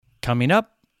coming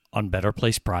up on Better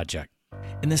Place Project.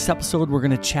 In this episode, we're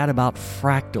going to chat about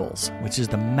fractals, which is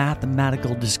the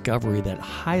mathematical discovery that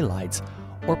highlights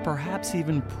or perhaps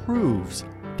even proves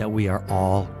that we are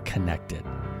all connected.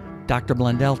 Dr.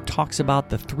 Blundell talks about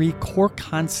the three core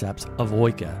concepts of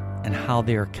Oika and how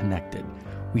they are connected.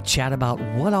 We chat about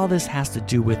what all this has to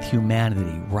do with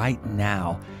humanity right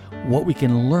now, what we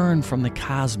can learn from the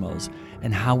cosmos,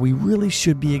 and how we really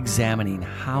should be examining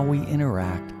how we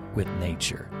interact with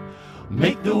nature.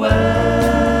 Make the world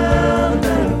a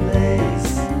better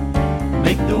place.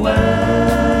 Make the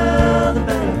world a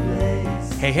better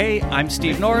place. Hey, I'm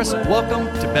Steve Norris. Welcome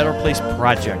to Better Place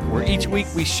Project, where each week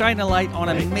we shine a light on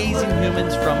amazing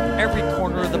humans from every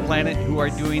corner of the planet who are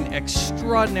doing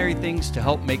extraordinary things to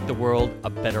help make the world a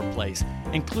better place,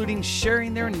 including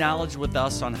sharing their knowledge with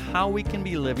us on how we can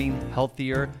be living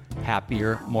healthier,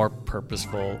 happier, more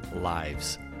purposeful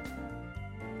lives.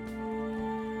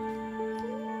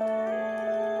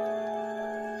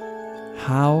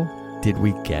 How did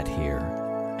we get here,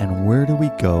 and where do we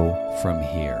go from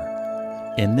here?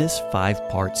 In this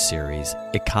 5-part series,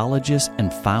 ecologist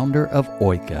and founder of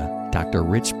Oika, Dr.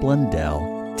 Rich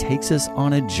Blundell, takes us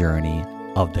on a journey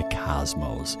of the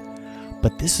cosmos.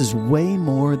 But this is way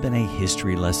more than a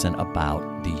history lesson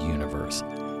about the universe.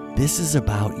 This is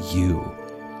about you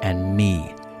and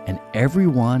me and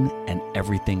everyone and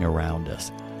everything around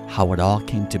us, how it all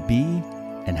came to be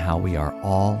and how we are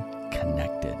all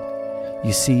connected.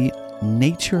 You see,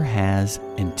 nature has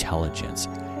intelligence,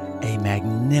 a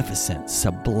magnificent,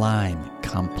 sublime,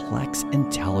 complex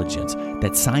intelligence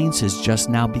that science is just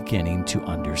now beginning to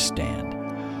understand.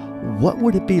 What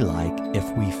would it be like if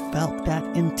we felt that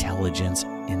intelligence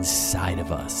inside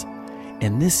of us?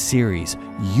 In this series,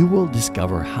 you will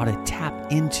discover how to tap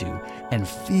into and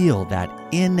feel that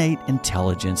innate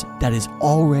intelligence that is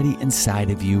already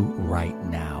inside of you right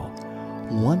now.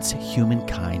 Once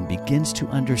humankind begins to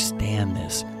understand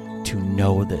this, to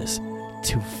know this,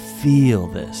 to feel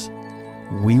this,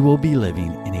 we will be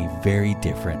living in a very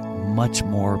different, much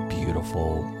more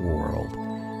beautiful world.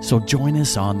 So join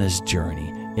us on this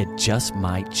journey. It just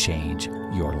might change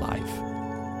your life.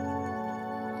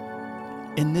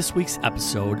 In this week's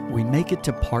episode, we make it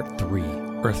to part 3,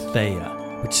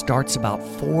 EARTHEA, which starts about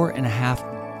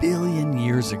 4.5 billion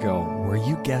years ago, where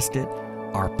you guessed it,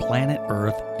 our planet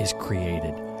Earth is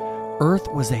created. Earth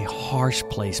was a harsh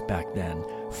place back then,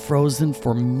 frozen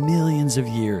for millions of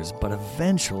years, but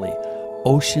eventually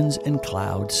oceans and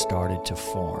clouds started to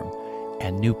form,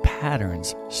 and new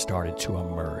patterns started to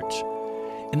emerge.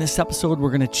 In this episode, we're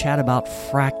going to chat about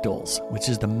fractals, which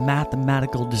is the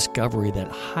mathematical discovery that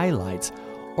highlights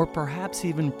or perhaps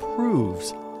even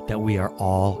proves that we are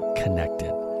all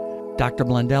connected. Dr.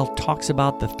 Blundell talks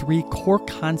about the three core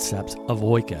concepts of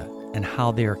Oika and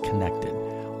how they are connected.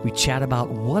 We chat about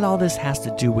what all this has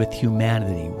to do with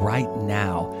humanity right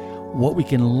now, what we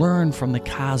can learn from the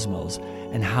cosmos,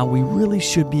 and how we really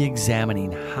should be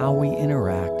examining how we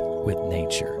interact with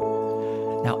nature.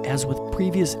 Now, as with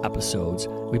previous episodes,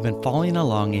 we've been following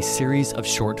along a series of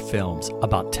short films,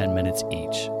 about 10 minutes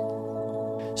each.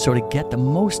 So to get the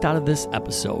most out of this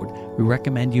episode, we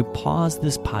recommend you pause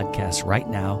this podcast right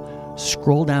now,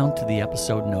 scroll down to the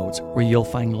episode notes where you'll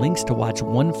find links to watch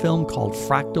one film called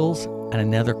Fractals and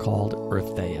another called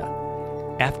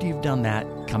EARTHEA. After you've done that,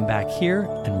 come back here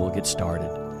and we'll get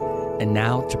started. And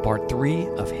now to part 3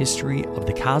 of History of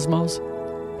the Cosmos.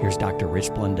 Here's Dr.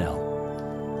 Rich Blundell.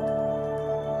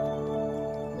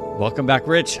 Welcome back,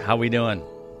 Rich. How we doing?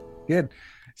 Good.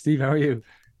 Steve, how are you?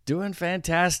 Doing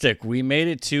fantastic. We made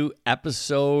it to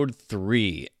episode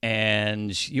 3,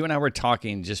 and you and I were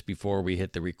talking just before we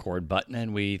hit the record button,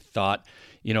 and we thought,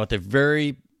 at the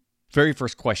very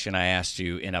first question I asked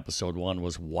you in episode 1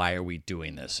 was, why are we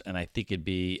doing this? And I think it'd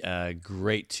be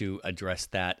great to address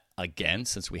that again,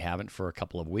 since we haven't for a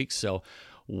couple of weeks. So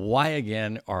why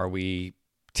again are we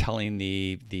telling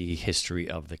the history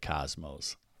of the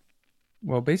cosmos?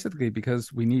 Well, basically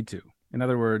because we need to. In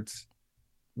other words,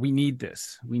 we need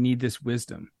this. We need this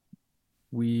wisdom.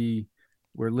 We're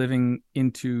living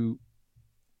into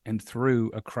and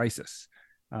through a crisis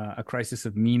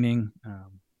of meaning.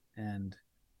 And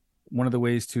one of the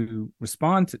ways to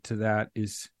respond to that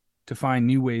is to find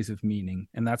new ways of meaning.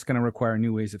 And that's going to require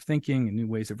new ways of thinking and new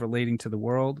ways of relating to the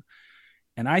world.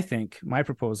 And I think my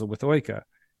proposal with Oika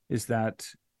is that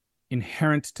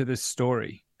inherent to this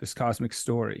story, this cosmic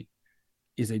story,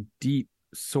 is a deep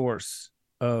source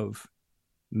of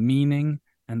meaning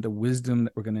and the wisdom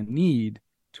that we're going to need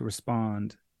to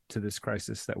respond to this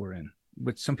crisis that we're in,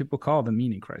 which some people call the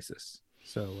meaning crisis.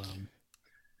 So,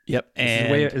 yep.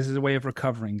 And this is a way of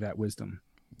recovering that wisdom.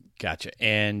 Gotcha.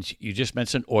 And you just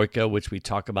mentioned Oika, which we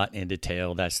talk about in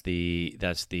detail. That's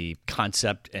the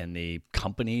concept and the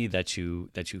company that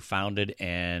you founded.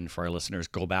 And for our listeners,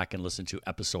 go back and listen to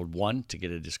episode 1 to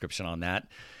get a description on that.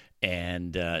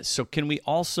 And so, can we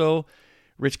also,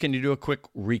 Rich? Can you do a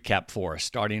quick recap for us,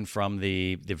 starting from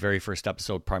the very first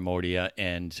episode, Primordia,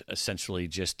 and essentially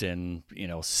just in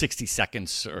 60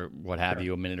 seconds or what have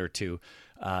you, a minute or two,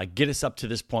 get us up to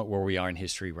this point where we are in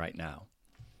history right now.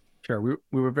 Sure. We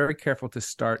were very careful to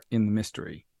start in the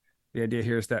mystery. The idea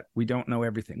here is that we don't know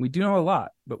everything. We do know a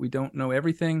lot, but we don't know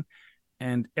everything.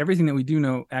 And everything that we do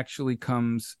know actually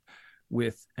comes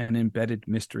with an embedded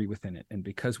mystery within it. And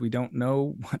because we don't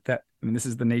know this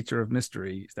is the nature of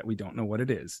mystery, is that we don't know what it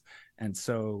is. And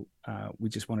so we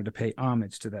just wanted to pay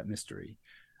homage to that mystery.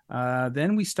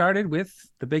 Then we started with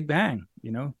the Big Bang.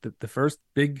 The first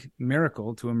big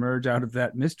miracle to emerge out of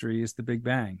that mystery is the Big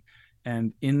Bang.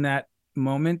 And in that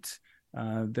moment,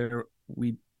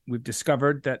 we've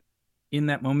discovered that in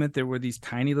that moment there were these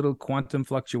tiny little quantum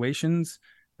fluctuations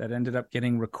that ended up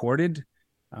getting recorded,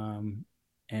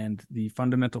 and the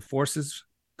fundamental forces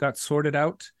got sorted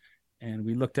out. And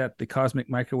we looked at the cosmic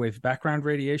microwave background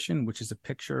radiation, which is a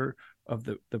picture of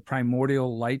the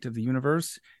primordial light of the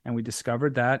universe, and we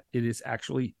discovered that it is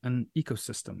actually an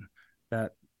ecosystem,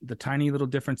 that the tiny little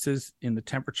differences in the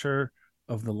temperature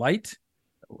of the light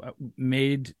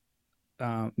made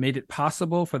it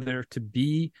possible for there to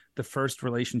be the first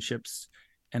relationships,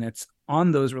 and it's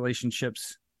on those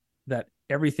relationships that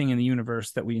everything in the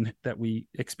universe that we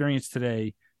experience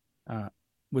today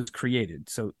was created.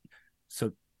 So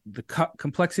the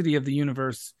complexity of the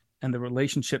universe and the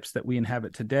relationships that we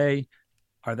inhabit today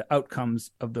are the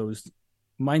outcomes of those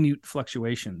minute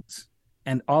fluctuations,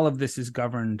 and all of this is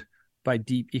governed by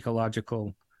deep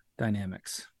ecological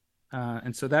dynamics.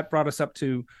 And so that brought us up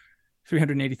to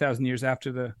 380,000 years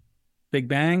after the Big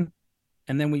Bang.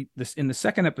 And then in the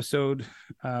second episode,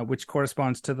 which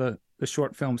corresponds to the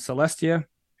short film Celestia,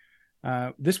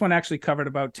 this one actually covered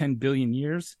about 10 billion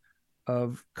years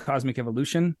of cosmic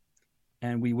evolution.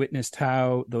 And we witnessed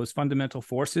how those fundamental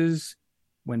forces,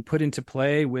 when put into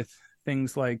play with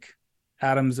things like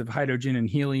atoms of hydrogen and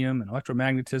helium and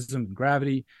electromagnetism and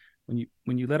gravity,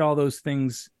 when you let all those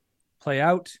things play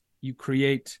out, you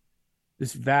create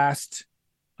this vast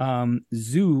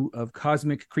zoo of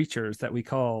cosmic creatures that we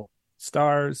call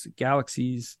stars,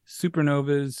 galaxies,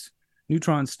 supernovas,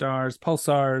 neutron stars,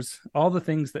 pulsars, all the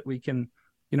things that we can,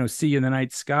 see in the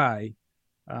night sky.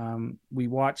 We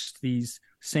watched these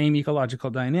same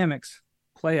ecological dynamics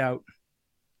play out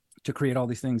to create all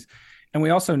these things. And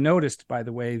we also noticed, by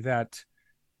the way, that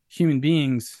human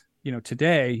beings,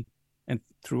 today and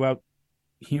throughout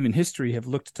human history have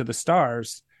looked to the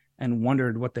stars and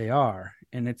wondered what they are.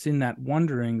 And it's in that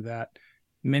wondering that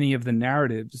many of the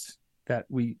narratives that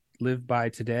we live by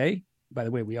today, by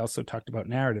the way, we also talked about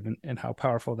narrative and how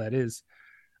powerful that is,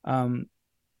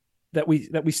 that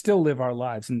we still live our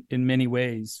lives in many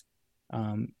ways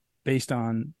based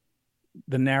on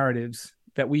the narratives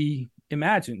that we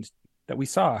imagined, that we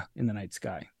saw in the night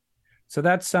sky. So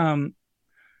that's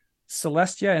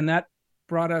Celestia, and that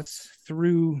brought us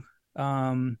through,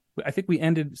 I think we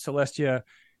ended Celestia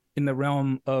in the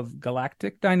realm of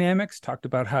galactic dynamics, talked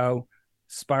about how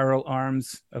spiral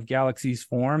arms of galaxies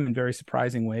form in very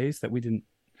surprising ways that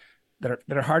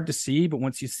are hard to see, but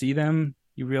once you see them,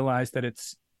 you realize that it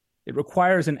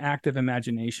requires an active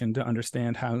imagination to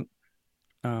understand how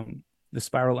the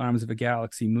spiral arms of a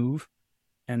galaxy move.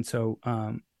 And so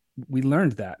we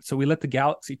learned that. So we let the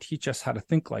galaxy teach us how to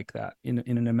think like that in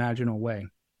an imaginal way.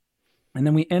 And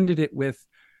then we ended it with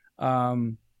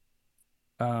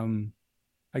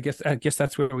I guess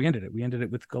that's where we ended it. We ended it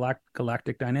with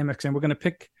galactic dynamics, and we're going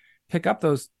to pick up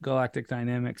those galactic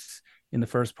dynamics in the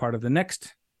first part of the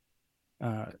next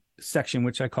section,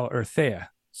 which I call EARTHEA.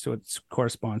 So it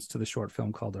corresponds to the short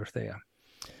film called EARTHEA.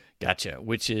 Gotcha,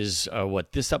 which is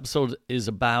what this episode is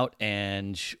about.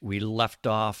 And we left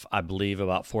off, I believe,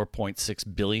 about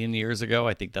 4.6 billion years ago.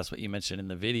 I think that's what you mentioned in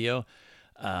the video.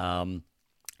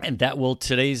 And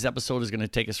today's episode is going to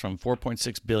take us from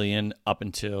 4.6 billion up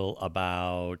until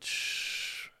about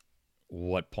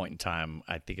what point in time?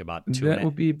 I think about two. That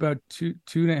will be about two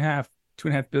and a half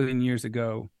billion years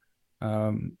ago.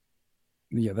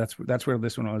 That's where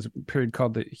this one was, a period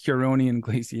called the Huronian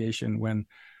glaciation, when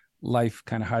life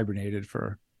kind of hibernated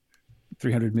for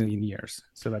 300 million years.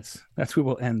 So that's where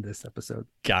we'll end this episode.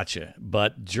 Gotcha.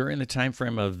 But during the time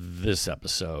frame of this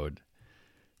episode,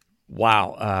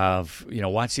 wow,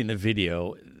 watching the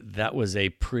video, that was a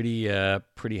pretty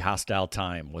hostile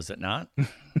time, was it not?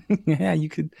 Yeah, you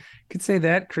could say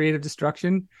that. Creative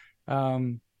destruction.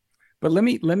 But let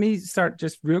me start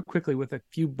just real quickly with a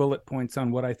few bullet points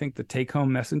on what I think the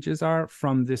take-home messages are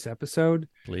from this episode.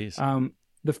 Please.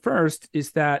 The first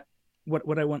is that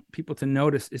what I want people to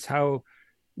notice is how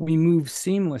we move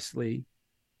seamlessly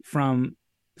from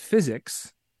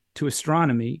physics to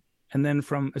astronomy, and then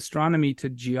from astronomy to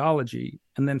geology,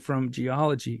 and then from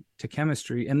geology to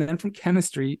chemistry, and then from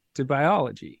chemistry to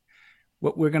biology.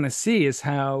 What we're going to see is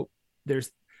how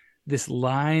there's this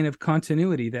line of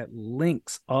continuity that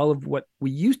links all of what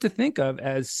we used to think of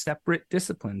as separate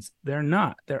disciplines. They're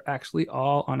not. They're actually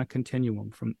all on a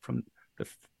continuum from the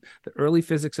early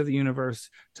physics of the universe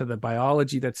to the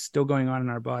biology that's still going on in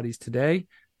our bodies today.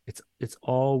 It's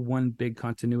all one big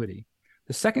continuity.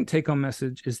 The second take-home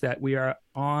message is that we are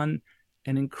on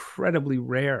an incredibly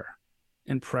rare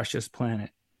and precious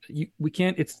planet. We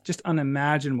can't. It's just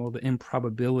unimaginable the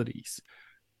improbabilities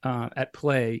at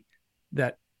play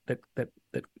that a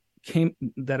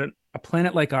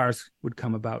planet like ours would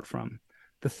come about from.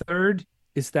 The third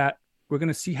is that we're going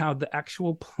to see how the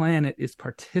actual planet is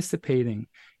participating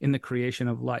in the creation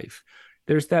of life.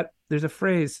 There's a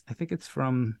phrase, I think it's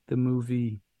from the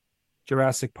movie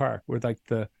Jurassic Park, where like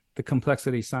the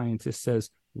complexity scientist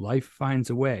says, life finds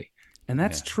a way. And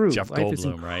that's true. Jeff life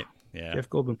Goldblum, right? Yeah. Jeff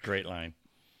Goldblum. Great line.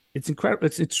 It's incredible.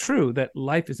 It's true that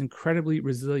life is incredibly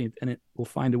resilient and it will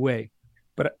find a way.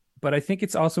 But I think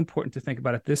it's also important to think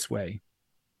about it this way.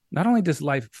 Not only does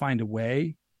life find a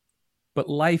way, but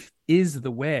life is the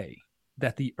way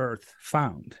that the earth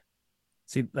found.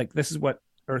 See, like this is what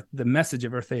the message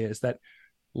of EARTHEA is, that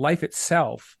life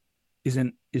itself is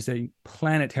a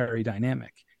planetary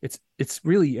dynamic. It's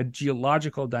really a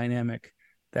geological dynamic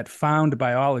that found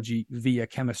biology via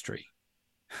chemistry.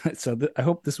 So I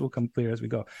hope this will come clear as we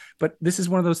go. But this is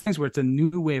one of those things where it's a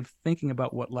new way of thinking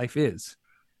about what life is.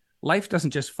 Life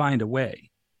doesn't just find a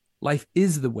way. Life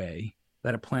is the way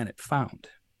that a planet found.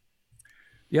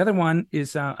 The other one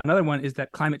is another one is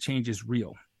that climate change is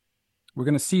real. We're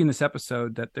going to see in this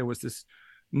episode that there was this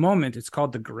moment, it's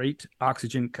called the Great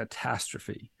Oxygen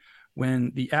Catastrophe,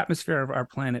 when the atmosphere of our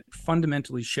planet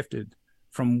fundamentally shifted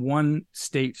from one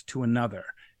state to another.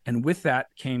 And with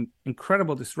that came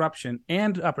incredible disruption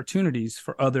and opportunities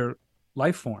for other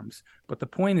life forms. But the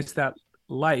point is that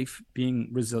life, being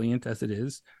resilient as it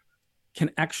is, can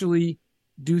actually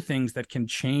do things that can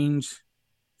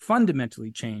fundamentally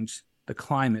change the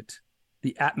climate,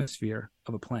 the atmosphere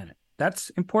of a planet. That's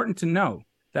important to know,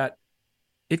 that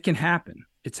it can happen.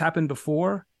 It's happened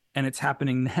before and it's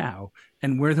happening now,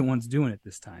 and we're the ones doing it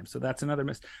this time. So that's another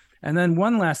miss. And then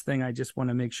one last thing I just want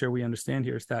to make sure we understand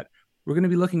here is that we're going to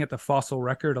be looking at the fossil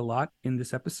record a lot in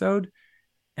this episode.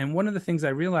 And one of the things I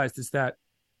realized is that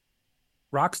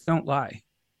rocks don't lie.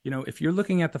 If you're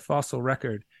looking at the fossil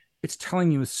record, it's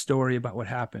telling you a story about what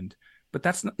happened, but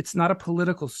it's not a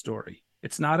political story.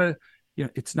 It's not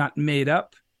it's not made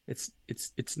up.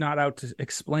 It's not out to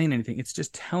explain anything. It's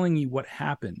just telling you what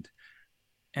happened,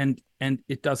 and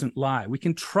it doesn't lie. We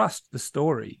can trust the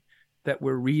story that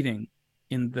we're reading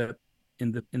in the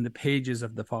pages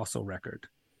of the fossil record.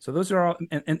 So those are all,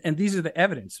 and these are the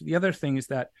evidence. The other thing is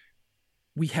that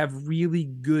we have really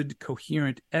good,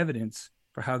 coherent evidence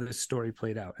for how this story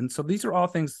played out. And so these are all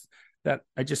things that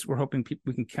we're hoping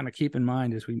we can kind of keep in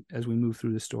mind as we move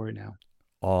through the story now.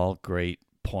 All great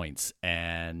points.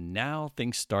 And now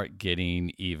things start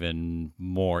getting even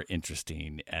more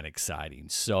interesting and exciting.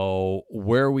 So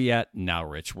where are we at now,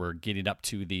 Rich? We're getting up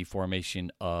to the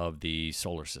formation of the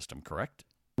solar system, correct?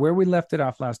 Where we left it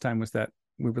off last time was that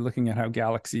we were looking at how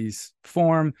galaxies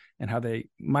form and how they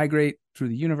migrate through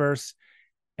the universe.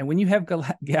 And when you have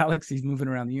galaxies moving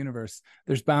around the universe,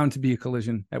 there's bound to be a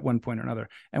collision at one point or another.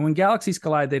 And when galaxies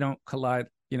collide, they don't collide,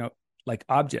 like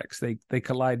objects. They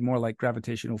collide more like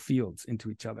gravitational fields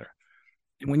into each other.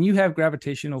 And when you have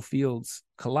gravitational fields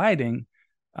colliding,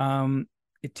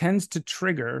 it tends to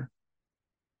trigger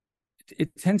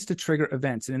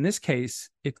events. And in this case,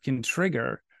 it can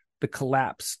trigger the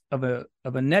collapse of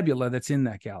a nebula that's in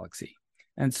that galaxy.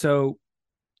 And so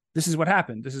this is what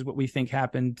happened. This is what we think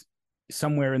happened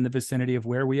somewhere in the vicinity of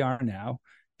where we are now.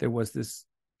 There was this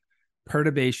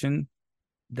perturbation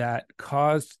that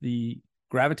caused the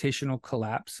gravitational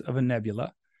collapse of a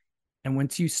nebula. And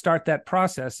once you start that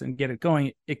process and get it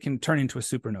going, it can turn into a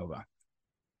supernova.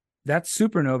 That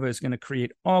supernova is going to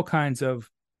create all kinds of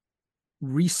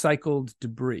recycled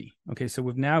debris. Okay, so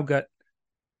we've now got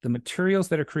the materials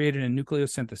that are created in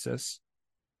nucleosynthesis,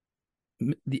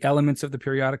 the elements of the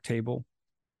periodic table,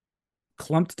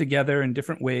 clumped together in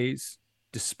different ways,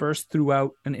 dispersed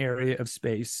throughout an area of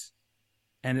space,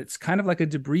 and it's kind of like a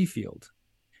debris field.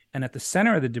 And at the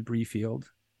center of the debris field,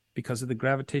 because of the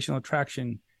gravitational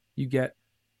attraction, you get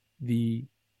the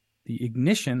the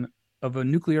ignition of a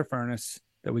nuclear furnace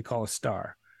that we call a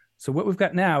star. So what we've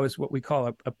got now is what we call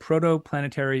a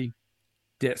protoplanetary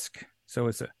disk. So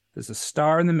there's a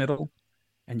star in the middle,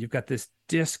 and you've got this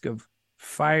disk of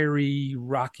fiery,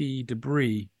 rocky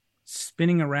debris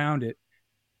spinning around it.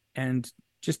 And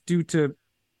just due to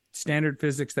standard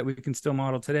physics that we can still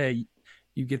model today,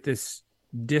 you get this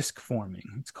disk forming.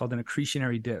 It's called an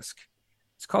accretionary disk.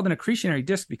 It's called an accretionary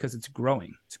disk because it's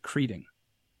growing, it's accreting.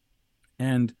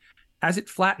 And as it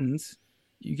flattens,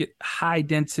 you get high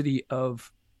density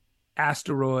of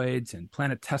asteroids and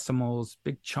planetesimals,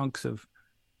 big chunks of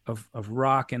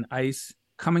rock and ice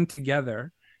coming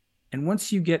together. And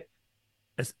once you get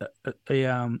once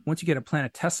you get a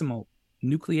planetesimal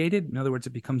nucleated, in other words,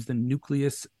 it becomes the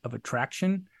nucleus of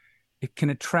attraction, it can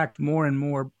attract more and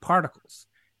more particles.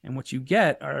 And what you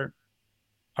get are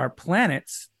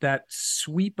planets that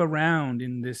sweep around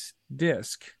in this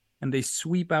disk, and they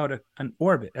sweep out an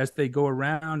orbit as they go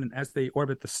around, and as they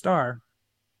orbit the star,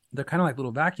 they're kind of like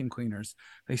little vacuum cleaners.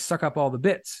 They suck up all the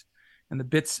bits, and the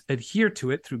bits adhere to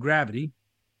it through gravity,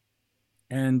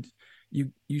 and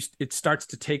it starts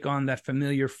to take on that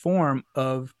familiar form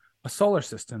of a solar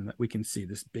system that we can see,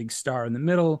 this big star in the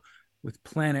middle with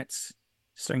planets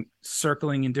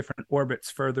circling in different orbits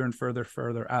further and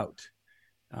further out.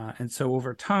 And so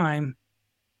over time,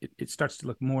 it starts to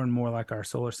look more and more like our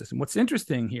solar system. What's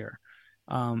interesting here,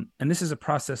 and this is a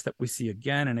process that we see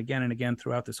again and again and again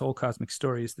throughout this whole cosmic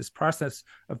story, is this process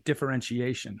of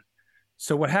differentiation.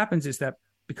 So what happens is that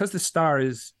because the star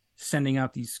is sending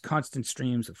out these constant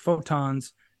streams of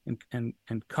photons and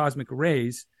cosmic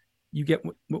rays, you get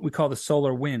what we call the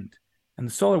solar wind. And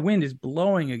the solar wind is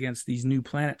blowing against these new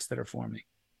planets that are forming.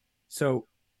 So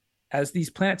as these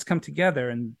planets come together,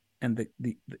 and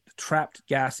the trapped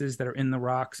gases that are in the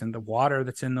rocks and the water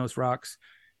that's in those rocks,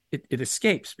 it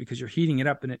escapes because you're heating it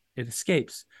up, and it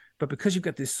escapes. But because you've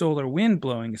got this solar wind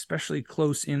blowing, especially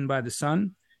close in by the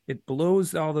sun, it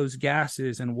blows all those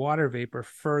gases and water vapor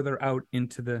further out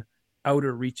into the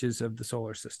outer reaches of the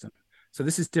solar system. So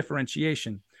this is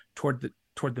differentiation. Toward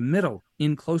the middle,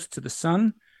 in close to the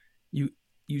sun,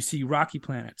 you see rocky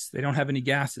planets. They don't have any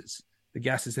gases. The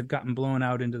gases have gotten blown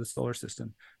out into the solar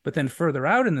system. But then further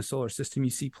out in the solar system, you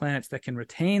see planets that can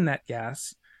retain that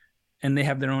gas, and they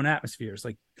have their own atmospheres,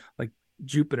 like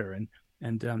Jupiter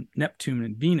and Neptune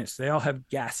and Venus. They all have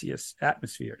gaseous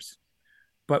atmospheres.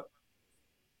 But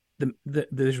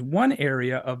there's one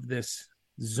area of this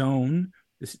zone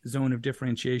of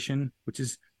differentiation, which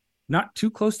is not too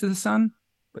close to the sun,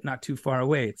 but not too far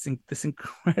away. It's this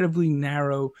incredibly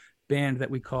narrow band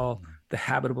that we call the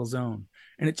habitable zone.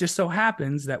 And it just so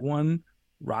happens that one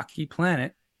rocky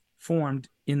planet formed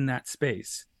in that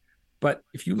space. But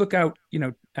if you look out,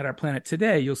 at our planet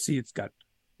today, you'll see it's got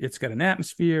an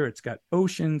atmosphere, it's got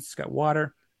oceans, it's got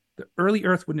water. The early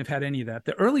Earth wouldn't have had any of that.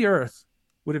 The early Earth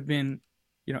would have been,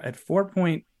 at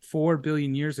 4.4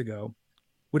 billion years ago,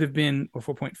 would have been, or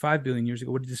 4.5 billion years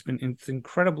ago, would have just been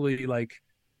incredibly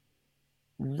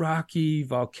rocky,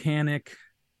 volcanic,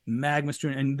 magma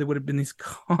strewn, and there would have been this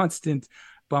constant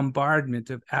bombardment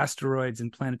of asteroids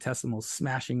and planetesimals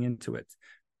smashing into it.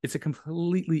 It's a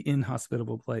completely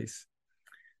inhospitable place.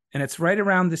 And it's right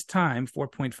around this time,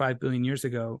 4.5 billion years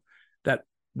ago, that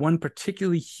one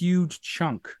particularly huge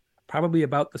chunk, probably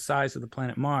about the size of the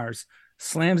planet Mars,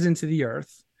 slams into the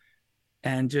Earth,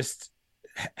 and just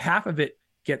half of it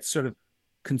gets sort of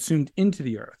consumed into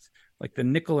the Earth. Like the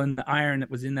nickel and the iron that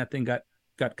was in that thing got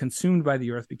consumed by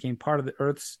the Earth, became part of the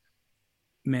Earth's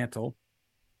mantle,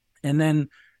 and then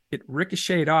it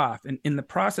ricocheted off. And in the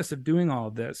process of doing all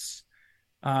of this,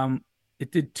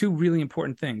 it did two really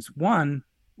important things. One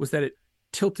was that it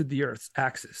tilted the Earth's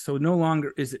axis. So no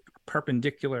longer is it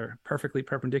perfectly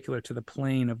perpendicular to the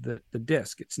plane of the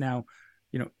disk. It's now,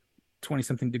 20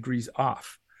 something degrees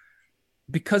off.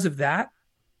 Because of that,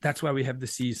 that's why we have the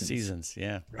seasons. Seasons,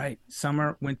 yeah. Right.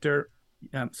 Summer, winter,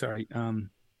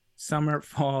 summer,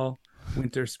 fall,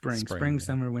 winter, spring, yeah.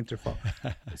 Summer, winter, fall,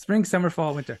 spring, summer,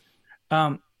 fall, winter.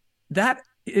 That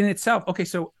in itself. Okay.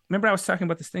 So remember I was talking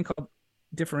about this thing called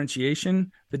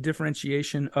differentiation, the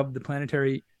differentiation of the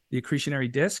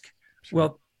accretionary disk. Sure.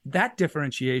 Well, that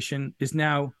differentiation is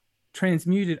now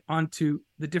transmuted onto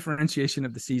the differentiation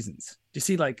of the seasons. Do you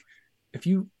see, if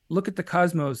you look at the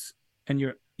cosmos and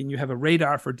you have a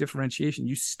radar for differentiation,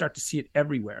 you start to see it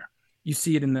everywhere. You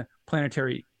see it in the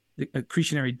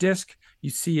accretionary disk. You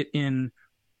see it in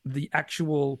the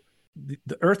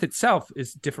Earth itself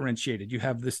is differentiated. You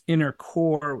have this inner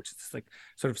core, which is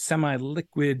sort of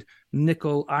semi-liquid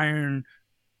nickel, iron.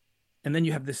 And then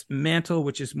you have this mantle,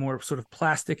 which is more sort of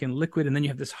plastic and liquid. And then you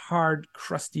have this hard,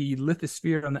 crusty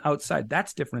lithosphere on the outside.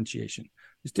 That's differentiation.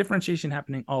 There's differentiation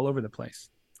happening all over the place.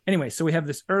 Anyway, so we have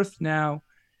this Earth now.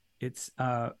 It's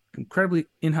incredibly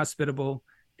inhospitable.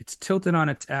 It's tilted on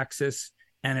its axis,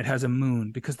 and it has a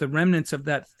moon, because the remnants of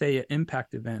that Theia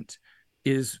impact event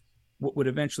is what would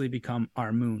eventually become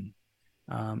our moon.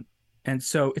 And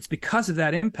so it's because of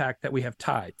that impact that we have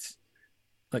tides.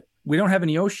 Like, we don't have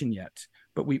any ocean yet,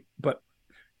 but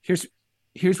here's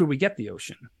where we get the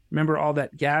ocean. Remember all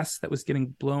that gas that was getting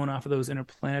blown off of those inner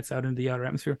planets out into the outer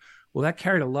atmosphere? Well, that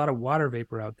carried a lot of water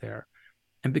vapor out there.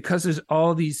 And because there's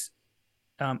all these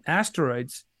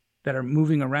asteroids that are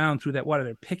moving around through that water,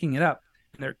 they're picking it up,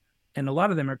 and a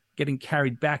lot of them are getting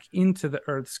carried back into the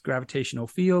Earth's gravitational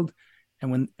field.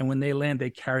 And when they land, they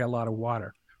carry a lot of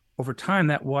water. Over time,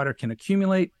 that water can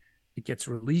accumulate. It gets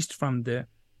released from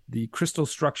the crystal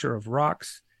structure of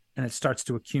rocks, and it starts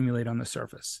to accumulate on the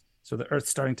surface. So the Earth's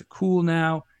starting to cool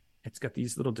now. It's got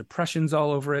these little depressions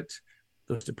all over it.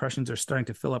 Those depressions are starting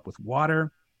to fill up with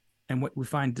water. And what we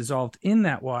find dissolved in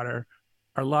that water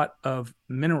are a lot of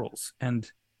minerals and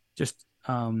just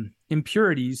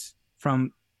impurities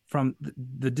from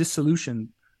the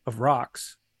dissolution of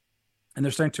rocks. And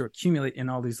they're starting to accumulate in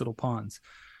all these little ponds.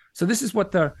 So this is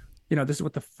what the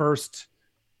first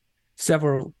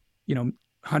several,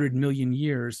 100 million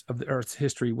years of the Earth's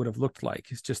history would have looked like.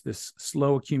 It's just this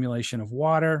slow accumulation of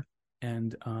water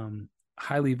and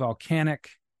highly volcanic,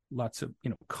 lots of,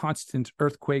 constant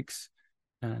earthquakes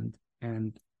and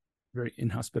very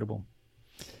inhospitable.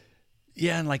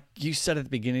 Yeah, and like you said at the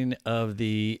beginning of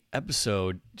the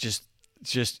episode,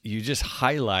 you just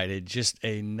highlighted just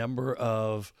a number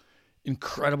of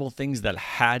incredible things that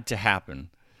had to happen.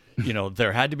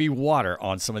 There had to be water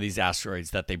on some of these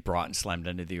asteroids that they brought and slammed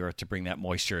into the Earth to bring that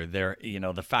moisture. There,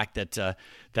 the fact that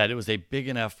it was a big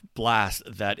enough blast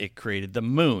that it created the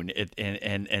moon,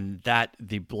 and that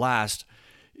the blast,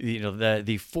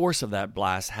 the force of that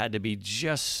blast had to be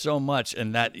just so much,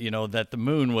 and that that the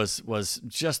moon was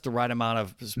just the right amount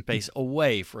of space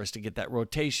away for us to get that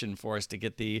rotation, for us to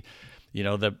get the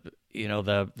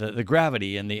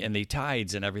gravity and the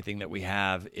tides and everything that we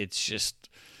have. It's just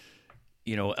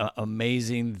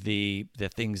amazing the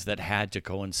things that had to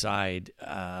coincide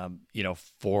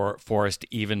for us to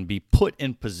even be put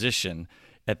in position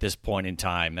at this point in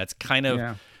time. That's kind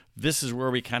of this is where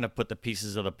we kind of put the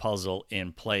pieces of the puzzle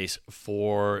in place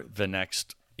for the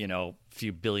next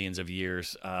few billions of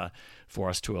years for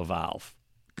us to evolve.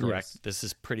 Correct. Yes. This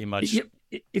is pretty much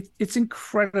it's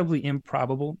incredibly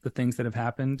improbable, the things that have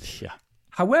happened. Yeah.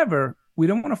 However, we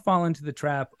don't want to fall into the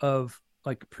trap of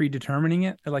like predetermining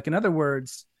it. Like, in other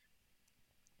words,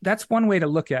 that's one way to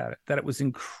look at it, that it was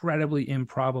incredibly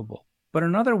improbable. But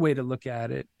another way to look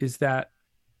at it is that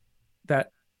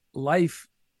life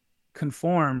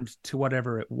conformed to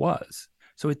whatever it was.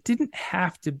 So it didn't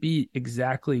have to be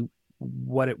exactly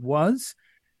what it was.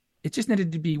 It just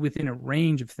needed to be within a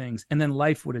range of things, and then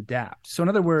life would adapt. So in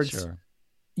other words, sure.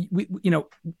 we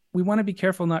want to be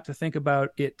careful not to think about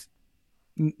it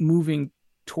moving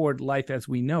toward life as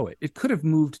we know it. It could have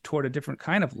moved toward a different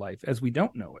kind of life as we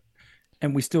don't know it,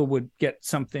 and we still would get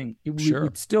something. Sure.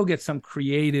 We'd still get some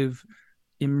creative,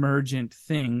 emergent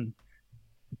thing,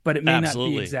 but it may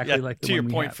Absolutely. not be exactly like the to one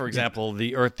your point. For example,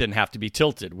 the Earth didn't have to be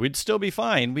tilted. We'd still be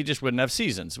fine. We just wouldn't have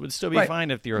seasons. We'd still be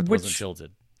fine if the Earth wasn't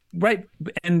tilted. Right,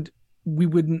 and we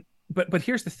wouldn't. But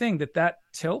here's the thing: that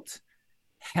tilt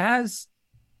has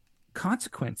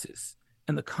consequences,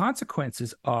 and the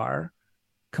consequences are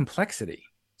complexity.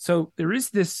 So there is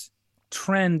this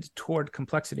trend toward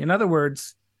complexity. In other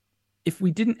words, if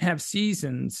we didn't have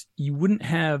seasons, you wouldn't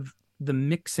have the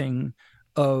mixing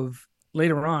of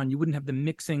later on. You wouldn't have the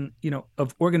mixing,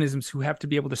 of organisms who have to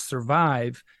be able to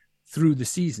survive through the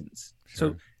seasons. Sure.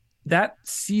 So that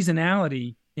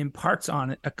seasonality imparts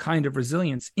on it a kind of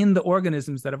resilience in the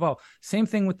organisms that evolve. Same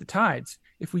thing with the tides.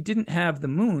 If we didn't have the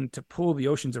moon to pull the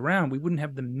oceans around, we wouldn't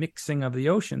have the mixing of the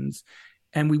oceans,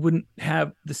 and we wouldn't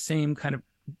have the same kind of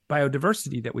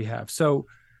biodiversity that we have. So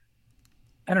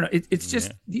I don't know. It's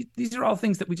just these are all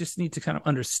things that we just need to kind of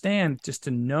understand, just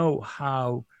to know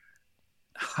how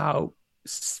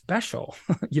special,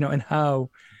 and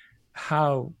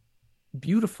how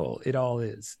beautiful it all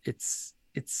is. It's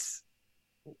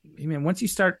once you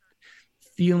start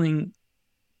feeling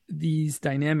these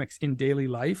dynamics in daily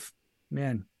life,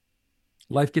 man,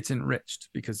 life gets enriched,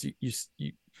 because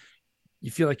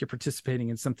you feel like you're participating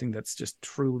in something that's just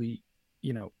truly,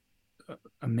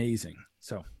 amazing.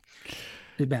 So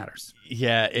it matters.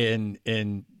 Yeah. And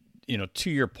to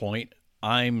your point,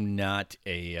 I'm not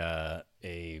a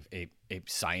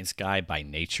science guy by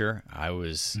nature. I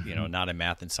was, not a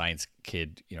math and science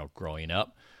kid, growing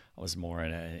up. I was more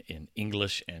an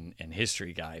English and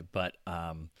history guy. But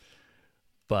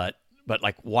but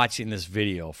like watching this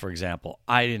video, for example,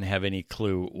 I didn't have any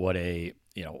clue what a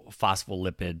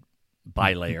phospholipid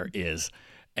bilayer is.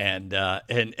 And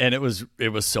it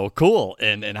was so cool,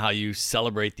 and how you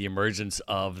celebrate the emergence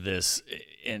of this.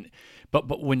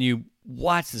 But when you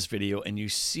watch this video and you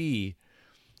see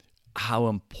how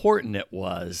important it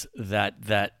was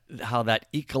that how that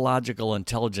ecological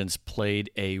intelligence played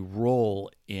a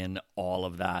role in all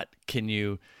of that, can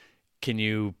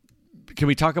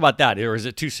we talk about that, or is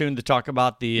it too soon to talk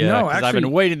about the? No, because actually, I've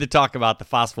been waiting to talk about the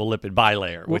phospholipid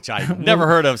bilayer, which I've never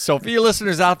heard of. So for you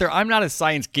listeners out there, I'm not a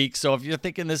science geek, so if you're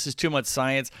thinking this is too much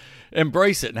science,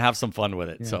 embrace it and have some fun with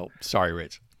it. Yeah. So sorry,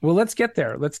 Rich. Well, let's get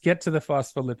there. Let's get to the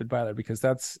phospholipid bilayer, because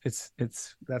that's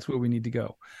where we need to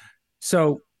go.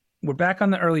 So we're back on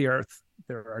the early Earth.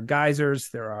 There are geysers.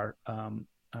 There are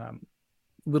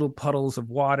little puddles of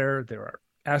water. There are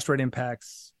asteroid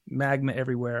impacts, magma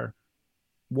everywhere.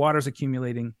 Water's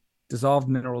accumulating, dissolved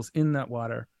minerals in that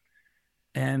water.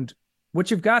 And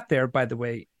what you've got there, by the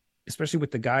way, especially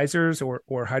with the geysers or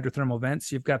hydrothermal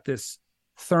vents, you've got this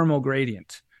thermal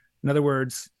gradient. In other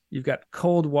words, you've got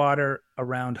cold water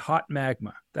around hot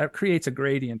magma. That creates a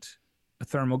gradient, a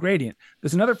thermal gradient.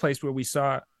 There's another place where we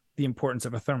saw the importance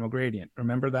of a thermal gradient.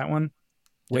 Remember that one?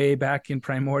 Way back in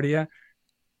Primordia,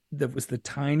 there was the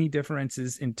tiny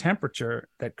differences in temperature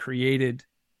that created,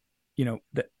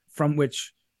 that from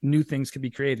which new things could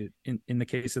be created. In the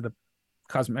case of the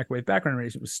cosmic microwave background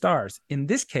radiation, it was stars. In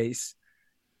this case,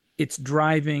 it's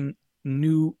driving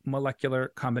new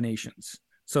molecular combinations.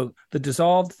 So the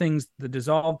dissolved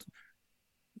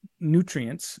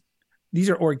nutrients,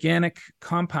 these are organic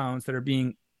compounds that are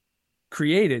being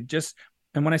created.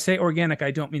 And when I say organic, I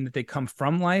don't mean that they come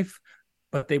from life,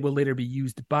 but they will later be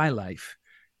used by life.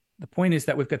 The point is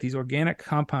that we've got these organic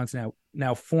compounds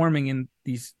now forming in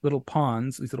these little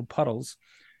ponds, these little puddles.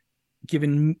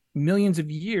 Given millions of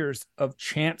years of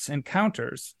chance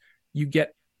encounters, you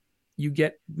get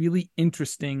really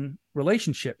interesting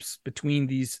relationships between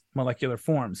these molecular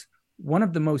forms. One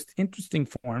of the most interesting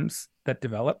forms that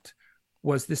developed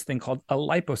was this thing called a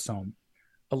liposome.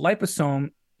 A liposome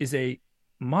is a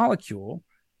molecule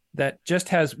that just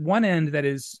has one end that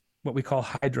is what we call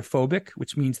hydrophobic,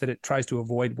 which means that it tries to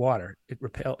avoid water. It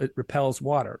repels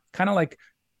water, kind of like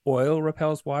oil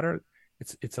repels water.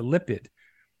 It's a lipid.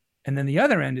 And then the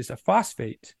other end is a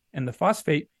phosphate, and the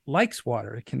phosphate likes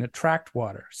water. It can attract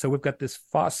water. So we've got this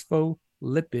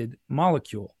phospholipid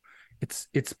molecule.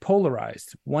 It's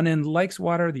polarized. One end likes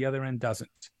water, the other end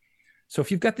doesn't. So if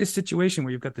you've got this situation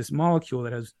where you've got this molecule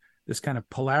that has this kind of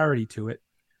polarity to it,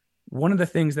 one of the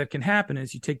things that can happen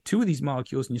is you take two of these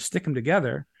molecules and you stick them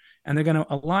together, and they're going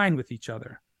to align with each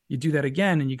other. You do that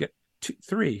again, and you get 2,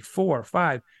 3, 4,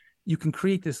 5. You can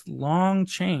create this long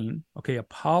chain, a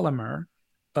polymer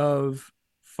of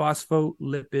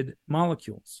phospholipid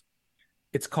molecules.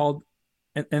 It's called,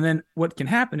 and then what can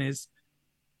happen is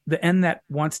the end that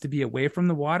wants to be away from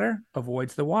the water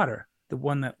avoids the water. The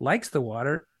one that likes the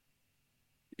water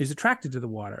is attracted to the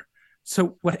water.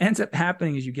 So what ends up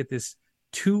happening is you get this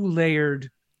two-layered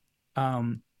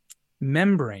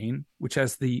membrane, which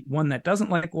has the one that doesn't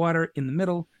like water in the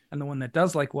middle and the one that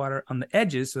does like water on the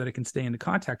edges so that it can stay into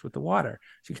contact with the water.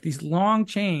 So you get these long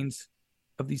chains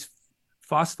of these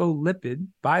phospholipid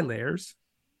bilayers,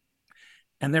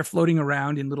 and they're floating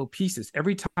around in little pieces.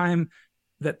 Every time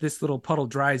that this little puddle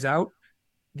dries out,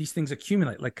 these things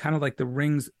accumulate, kind of like the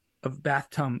rings of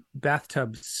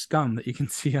bathtub scum that you can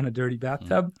see on a dirty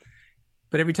bathtub.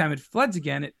 But every time it floods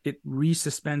again, it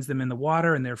resuspends them in the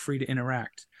water, and they're free to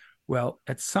interact. Well,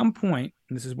 at some point,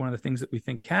 and this is one of the things that we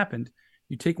think happened,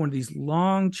 you take one of these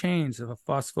long chains of a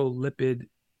phospholipid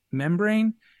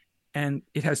membrane, and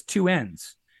it has two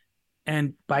ends.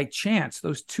 And by chance,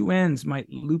 those two ends might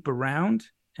loop around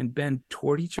and bend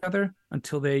toward each other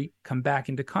until they come back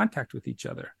into contact with each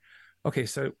other. Okay,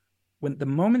 so when the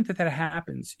moment that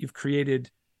happens, you've created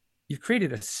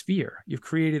a sphere. You've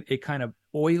created a kind of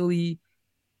oily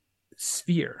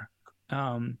sphere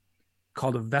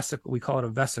called a vesicle. We call it a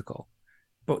vesicle.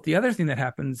 But the other thing that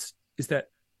happens is that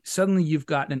suddenly you've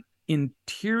got an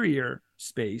interior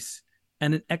space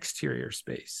and an exterior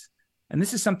space. And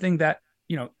this is something that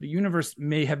the universe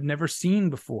may have never seen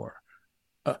before.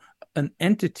 An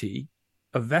entity,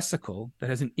 a vesicle that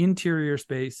has an interior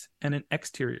space and an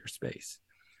exterior space.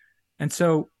 And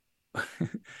so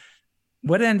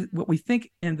what we think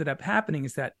ended up happening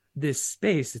is that this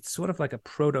space, it's sort of like a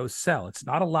proto cell. It's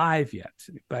not alive yet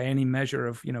by any measure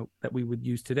of, that we would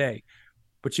use today.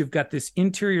 But you've got this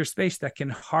interior space that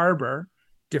can harbor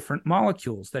different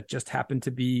molecules that just happen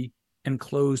to be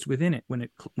enclosed within it when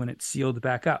it's sealed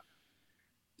back up.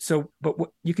 but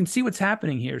what you can see what's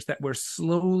happening here is that we're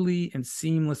slowly and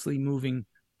seamlessly moving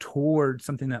toward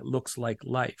something that looks like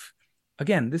life.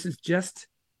 Again, these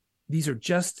are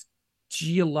just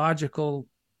geological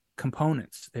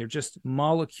components. They're just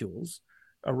molecules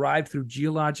arrived through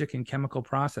geologic and chemical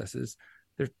processes.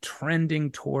 They're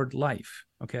trending toward life.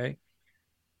 Okay.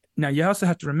 Now, you also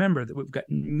have to remember that we've got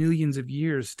millions of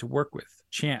years to work with.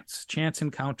 Chance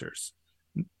encounters.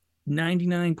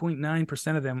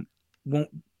 99.9% of them won't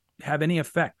have any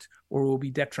effect or will be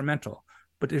detrimental.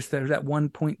 But there's that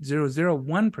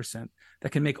 1.001%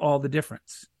 that can make all the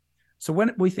difference. So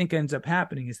what we think ends up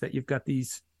happening is that you've got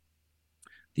these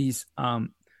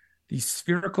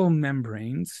spherical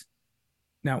membranes.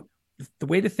 Now, the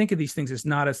way to think of these things is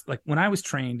not as, like, when I was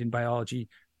trained in biology,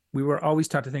 we were always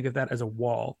taught to think of that as a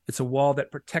wall. It's a wall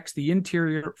that protects the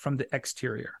interior from the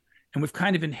exterior. And we've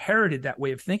kind of inherited that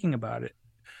way of thinking about it.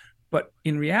 But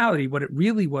in reality, what it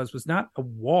really was not a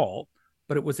wall,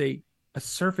 but it was a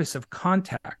surface of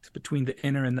contact between the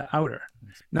inner and the outer.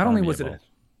 Not only was it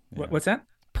what's that?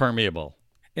 Permeable.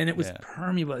 And it was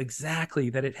permeable, exactly,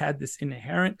 that it had this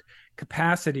inherent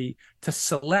capacity to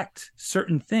select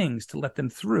certain things to let them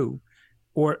through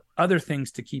or other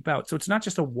things to keep out. So it's not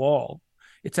just a wall.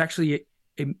 It's actually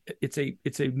it's a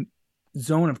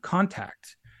zone of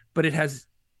contact, but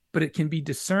it can be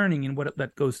discerning in what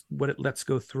it lets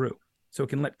go through. So it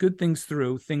can let good things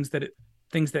through, things that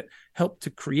help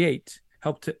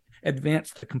to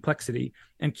advance the complexity,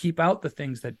 and keep out the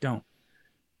things that don't.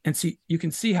 And see, you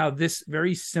can see how this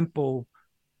very simple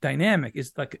dynamic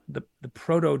is like the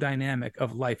proto dynamic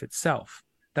of life itself.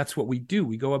 That's what we do.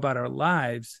 We go about our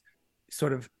lives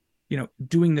sort of,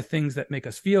 doing the things that make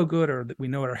us feel good, or that we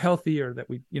know are healthy, or that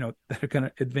that are going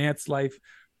to advance life,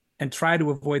 and try to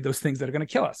avoid those things that are going to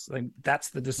kill us. Like, that's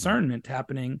the discernment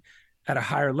happening at a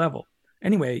higher level.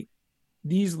 Anyway,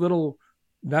 these little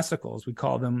vesicles, we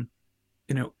call them,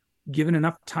 given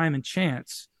enough time and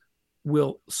chance,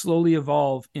 will slowly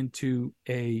evolve into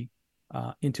an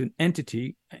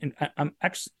entity. And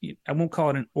I won't call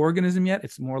it an organism yet.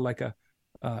 It's more like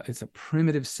it's a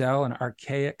primitive cell, an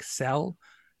archaic cell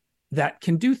that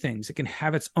can do things. It can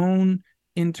have its own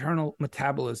internal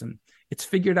metabolism. It's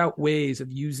figured out ways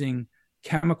of using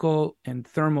chemical and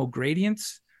thermal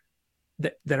gradients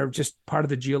that are just part of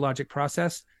the geologic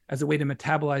process as a way to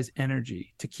metabolize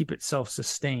energy, to keep it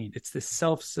self-sustained. It's this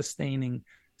self-sustaining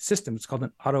system. It's called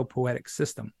an autopoietic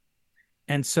system.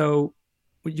 And so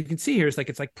what you can see here is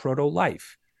it's like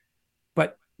proto-life.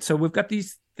 But so we've got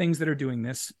these things that are doing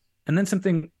this, and then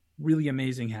something really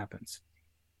amazing happens.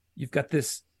 You've got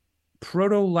this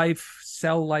proto-life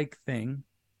cell-like thing,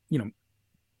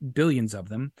 billions of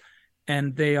them,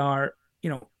 and they are,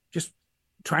 just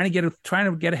trying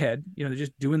to get ahead. They're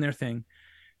just doing their thing.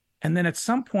 And then at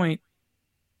some point,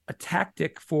 a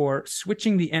tactic for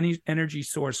switching the energy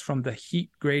source from the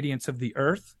heat gradients of the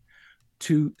Earth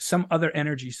to some other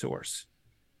energy source.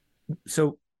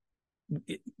 So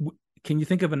can you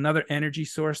think of another energy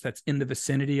source that's in the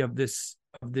vicinity of this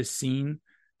scene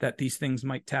that these things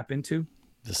might tap into?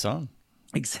 The sun.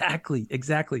 Exactly.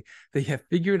 They have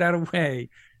figured out a way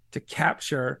to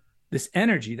capture this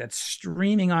energy that's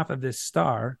streaming off of this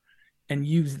star and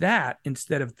use that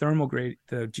instead of the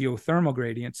geothermal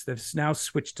gradients. They've now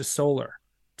switched to solar,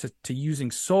 to using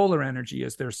solar energy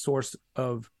as their source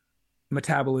of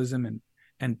metabolism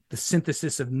and the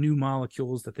synthesis of new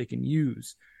molecules that they can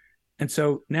use. And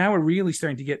so now we're really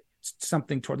starting to get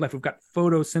something toward life. We've got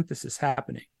photosynthesis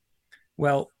happening.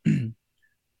 Well,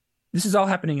 this is all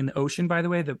happening in the ocean, by the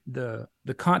way. The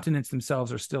continents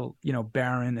themselves are still,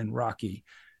 barren and rocky.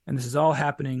 And this is all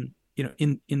happening,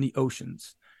 in the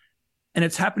oceans. And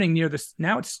it's happening near this.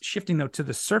 Now it's shifting, though, to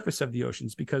the surface of the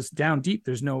oceans, because down deep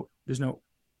there's no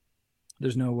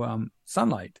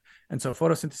sunlight, and so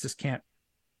photosynthesis can't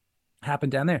happen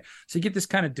down there. So you get this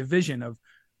kind of division of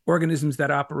organisms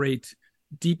that operate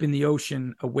deep in the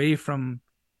ocean, away from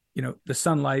the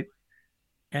sunlight.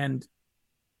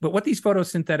 But what these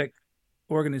photosynthetic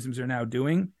organisms are now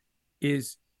doing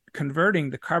is converting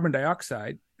the carbon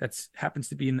dioxide that happens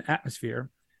to be in the atmosphere,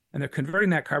 and they're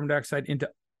converting that carbon dioxide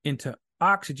into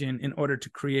oxygen in order to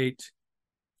create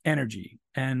energy.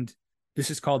 And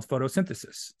this is called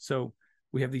photosynthesis. So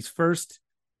we have these first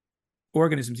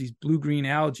organisms, these blue-green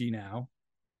algae now,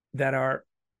 that are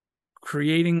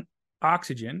creating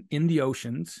oxygen in the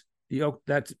oceans.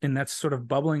 That's sort of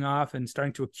bubbling off and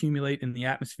starting to accumulate in the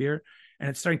atmosphere, and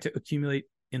it's starting to accumulate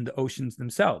in the oceans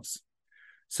themselves.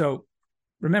 So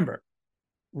remember,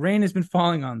 rain has been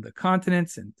falling on the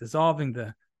continents and dissolving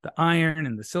the iron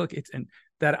and the silicates, and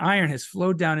that iron has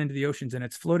flowed down into the oceans, and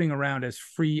it's floating around as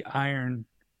free iron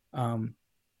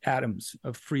atoms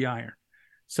of free iron.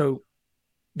 So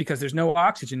because there's no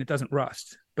oxygen, it doesn't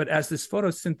rust. But as this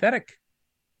photosynthetic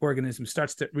organism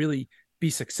starts to really be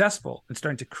successful and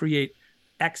starting to create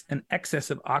an excess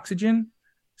of oxygen,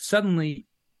 suddenly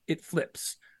it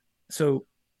flips. So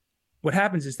what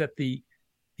happens is that the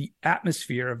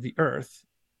atmosphere of the Earth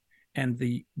and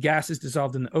the gases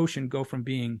dissolved in the ocean go from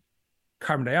being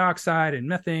carbon dioxide and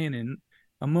methane and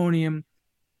ammonium,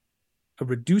 a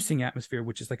reducing atmosphere,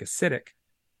 which is like acidic,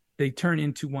 they turn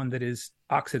into one that is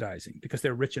oxidizing because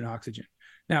they're rich in oxygen.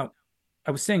 Now,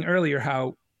 I was saying earlier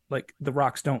how like the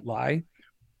rocks don't lie.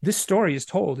 This story is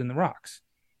told in the rocks.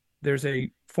 There's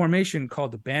a formation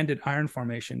called the Banded Iron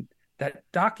Formation that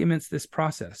documents this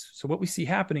process. So what we see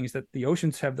happening is that the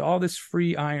oceans have all this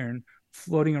free iron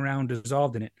floating around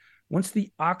dissolved in it. Once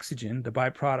the oxygen, the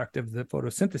byproduct of the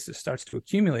photosynthesis, starts to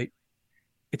accumulate,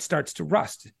 it starts to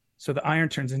rust. So the iron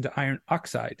turns into iron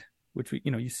oxide, which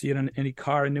you see it on any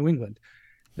car in New England.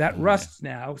 That rust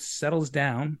now settles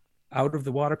down out of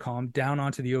the water column down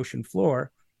onto the ocean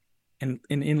floor and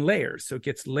in layers. So it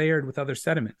gets layered with other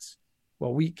sediments.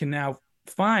 Well, we can now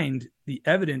find the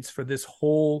evidence for this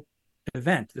whole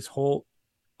event, this whole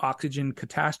oxygen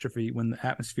catastrophe when the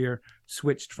atmosphere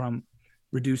switched from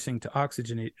reducing to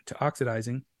oxygenate to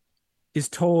oxidizing, is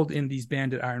told in these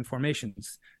banded iron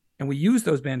formations. And we use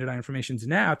those banded iron formations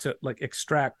now to like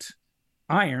extract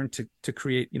iron to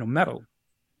create, metal.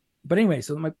 But anyway,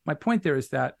 so my point there is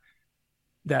that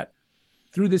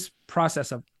through this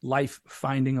process of life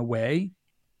finding a way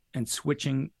and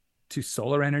switching to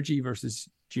solar energy versus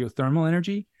geothermal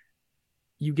energy,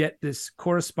 you get this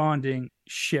corresponding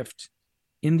shift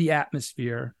in the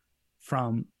atmosphere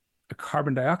from a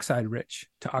carbon dioxide rich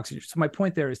to oxygen. So my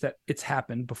point there is that it's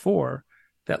happened before,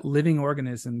 that living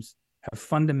organisms have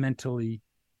fundamentally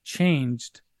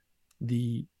changed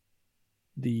the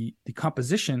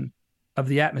composition of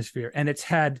the atmosphere. And it's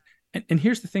had, and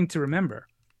here's the thing to remember,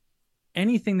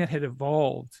 anything that had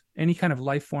evolved, any kind of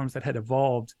life forms that had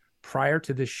evolved prior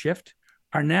to this shift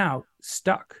are now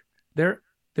stuck. They're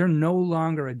no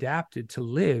longer adapted to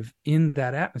live in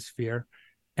that atmosphere,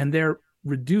 and they're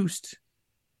reduced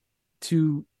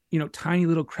to, tiny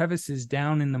little crevices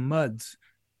down in the muds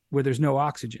where there's no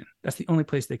oxygen. That's the only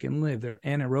place they can live. They're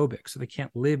anaerobic, so they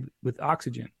can't live with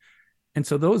oxygen. And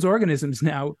so those organisms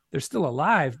now, they're still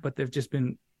alive, but they've just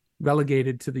been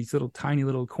relegated to these tiny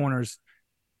little corners.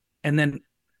 And then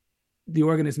the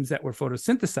organisms that were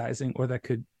photosynthesizing or that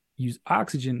could use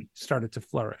oxygen started to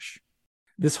flourish.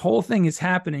 This whole thing is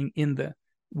happening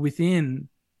within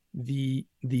the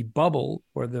bubble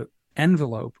or the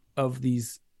envelope of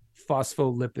these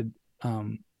phospholipid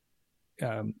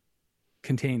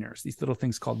containers, these little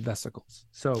things called vesicles.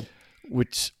 So,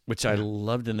 which I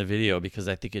loved in the video because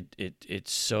I think it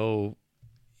so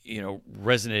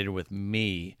resonated with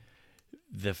me,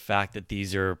 the fact that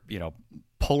these are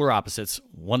polar opposites,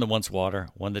 one that wants water,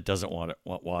 one that doesn't want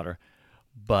water,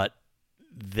 but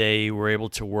they were able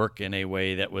to work in a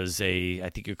way that was I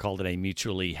think you called it a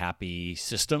mutually happy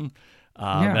system.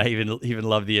 I even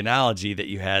love the analogy that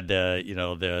you had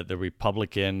the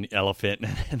Republican elephant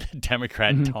and the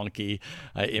Democrat donkey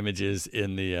images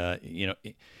in the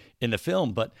in the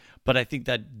film, but I think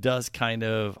that does kind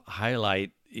of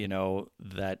highlight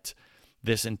that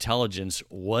this intelligence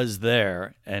was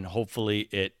there, and hopefully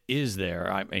it is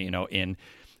there. In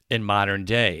modern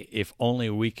day, if only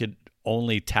we could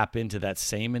tap into that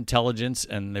same intelligence,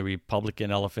 and the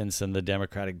Republican elephants and the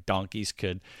Democratic donkeys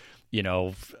could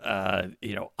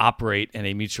operate in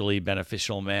a mutually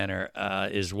beneficial manner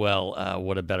as well.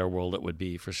 What a better world it would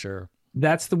be, for sure.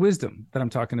 That's the wisdom that I'm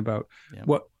talking about. Yeah.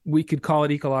 What we could call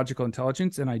it ecological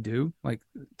intelligence, and I do, like,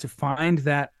 to find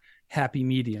that happy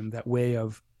medium, that way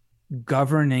of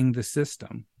governing the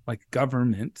system, like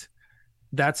government.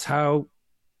 That's how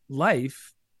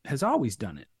life has always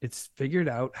done it. It's figured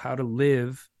out how to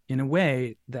live in a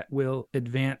way that will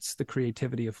advance the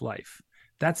creativity of life.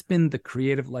 That's been the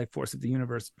creative life force of the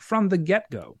universe from the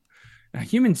get-go. Now,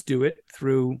 humans do it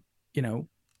through,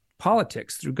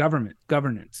 politics, through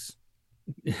governance,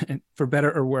 for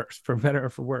better or worse.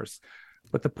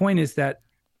 But the point is that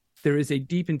there is a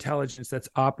deep intelligence that's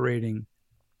operating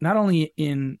not only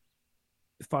in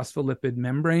phospholipid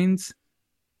membranes.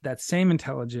 That same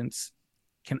intelligence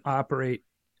can operate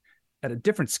at a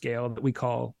different scale that we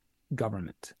call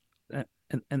government.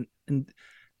 And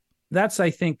that's, I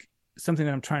think, something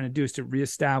that I'm trying to do, is to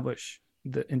reestablish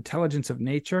the intelligence of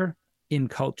nature in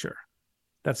culture.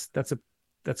 That's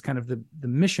kind of the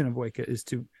mission of Oika, is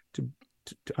to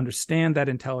understand that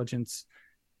intelligence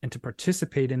and to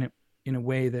participate in it in a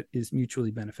way that is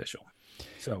mutually beneficial.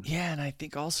 So yeah, and I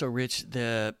think also, Rich,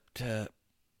 to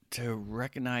to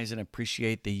recognize and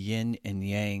appreciate the yin and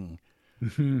yang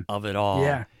Mhm. of it all,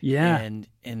 Yeah. Yeah. and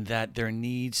that there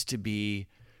needs to be,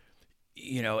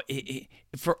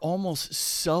 for almost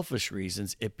selfish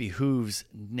reasons, it behooves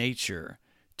nature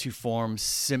to form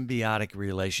symbiotic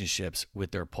relationships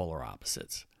with their polar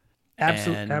opposites.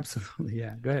 Absolutely. And Absolutely.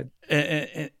 Yeah. Go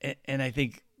ahead. and I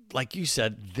think, like you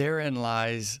said, therein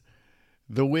lies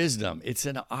the wisdom. It's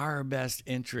in our best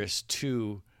interest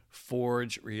to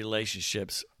forge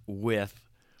relationships with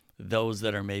those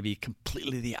that are maybe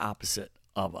completely the opposite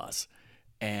of us,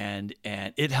 and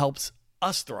it helps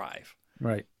us thrive.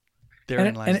 Right. And Therein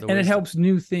it, lies and, the and it wisdom. helps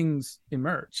new things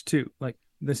emerge too. Like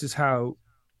this is how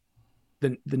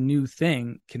the new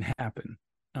thing can happen.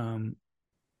 Um,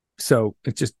 so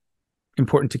it's just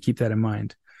important to keep that in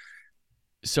mind.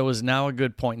 So is now a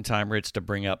good point in time, Rich, to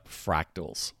bring up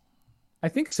fractals? I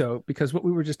think so because what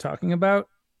we were just talking about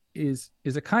is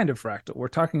a kind of fractal. We're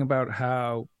talking about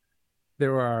how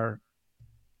there are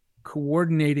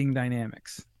coordinating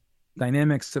dynamics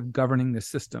of governing the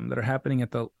system that are happening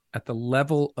at the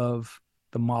level of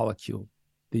the molecule,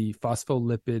 the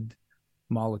phospholipid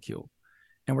molecule.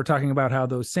 And we're talking about how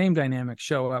those same dynamics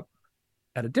show up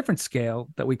at a different scale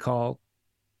that we call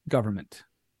government.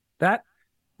 That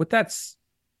what that's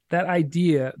that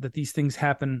idea that these things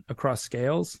happen across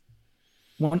scales.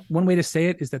 One way to say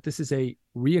it is that this is a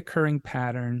reoccurring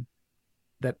pattern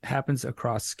that happens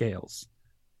across scales.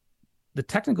 The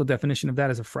technical definition of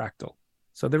that is a fractal.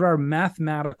 So there are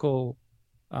mathematical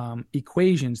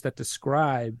equations that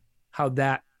describe how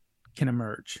that can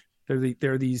emerge.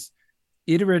 There are these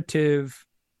iterative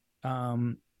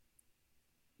um,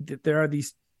 there are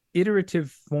these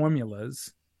iterative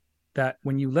formulas that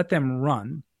when you let them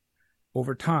run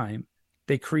over time,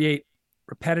 they create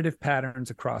repetitive patterns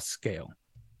across scale.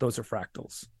 Those are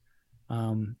fractals.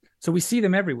 So we see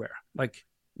them everywhere. Like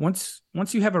once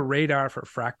you have a radar for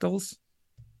fractals,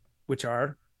 which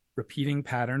are repeating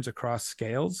patterns across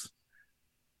scales,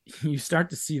 you start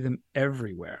to see them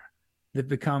everywhere. That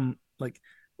become like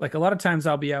a lot of times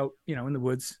I'll be out, in the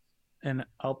woods and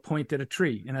I'll point at a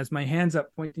tree. And as my hand's up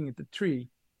pointing at the tree,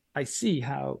 I see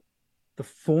how the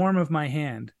form of my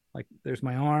hand, like there's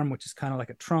my arm, which is kind of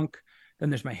like a trunk, then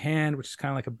there's my hand, which is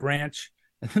kind of like a branch,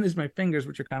 and then there's my fingers,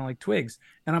 which are kind of like twigs.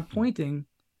 And I'm pointing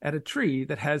at a tree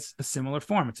that has a similar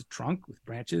form. It's a trunk with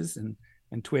branches and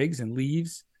twigs and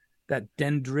leaves, that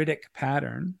dendritic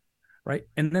pattern, right?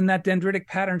 And then that dendritic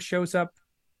pattern shows up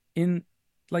in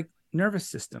like nervous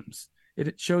systems.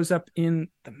 It shows up in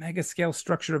the mega scale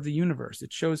structure of the universe.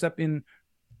 It shows up in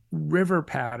river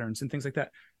patterns and things like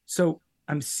that. So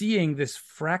I'm seeing this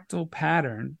fractal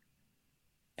pattern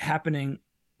happening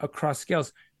across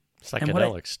scales.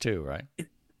 Psychedelics too, right?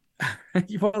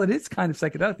 Well, it is kind of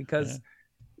psychedelic because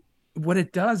what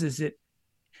it does is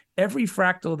every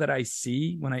fractal that I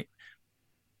see when I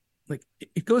like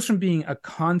it goes from being a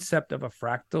concept of a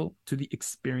fractal to the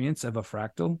experience of a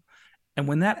fractal. And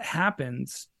when that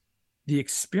happens, the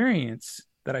experience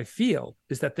that I feel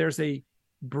is that there's a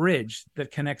bridge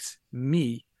that connects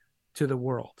me to the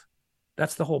world.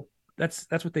 That's the whole that's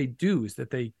what they do, is that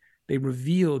they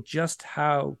reveal just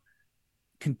how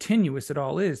continuous it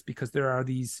all is, because there are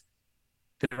these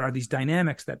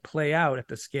dynamics that play out at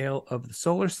the scale of the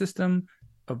solar system,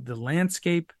 of the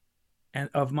landscape, and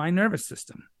of my nervous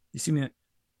system. You see me,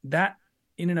 that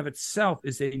in and of itself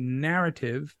is a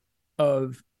narrative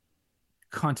of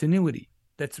continuity.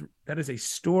 That is a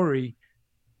story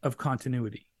of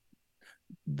continuity.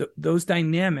 Those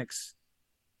dynamics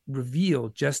reveal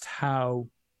just how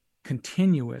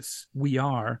continuous we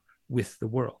are with the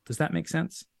world. Does that make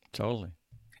sense? Totally.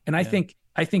 And I think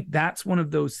that's one of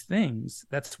those things.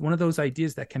 That's one of those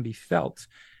ideas that can be felt.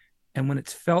 And when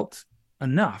it's felt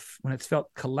enough, when it's felt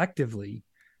collectively,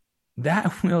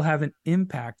 that will have an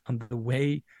impact on the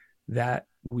way that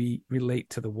we relate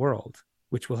to the world,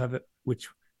 which will have which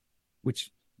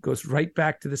goes right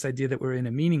back to this idea that we're in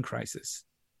a meaning crisis.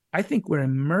 I think we're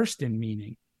immersed in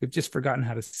meaning. We've just forgotten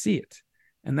how to see it.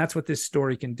 And that's what this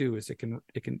story can do, is it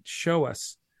can show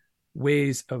us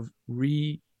ways of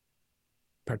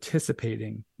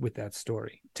participating with that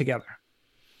story together.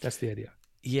 That's the idea.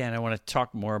 Yeah, and I want to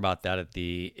talk more about that at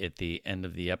the end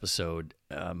of the episode.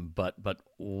 But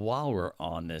while we're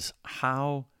on this,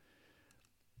 how,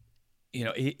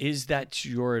 is that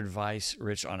your advice,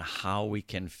 Rich, on how we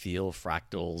can feel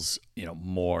fractals,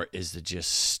 more, is to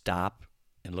just stop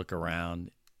and look around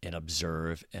and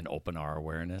observe and open our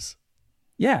awareness?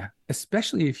 Yeah,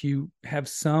 especially if you have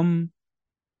some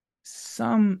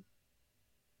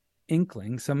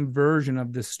inkling, some version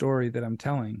of this story that I'm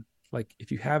telling. Like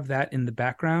if you have that in the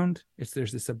background, if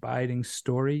there's this abiding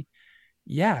story,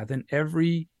 yeah, then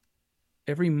every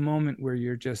every moment where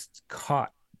you're just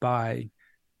caught by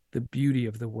the beauty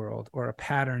of the world, or a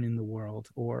pattern in the world,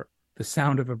 or the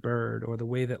sound of a bird, or the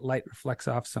way that light reflects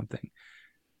off something,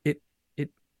 it it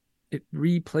it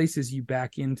replaces you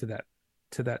back into that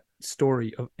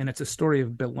story of, and it's a story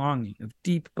of belonging, of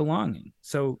deep belonging.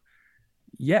 So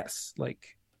yes, like,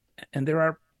 and there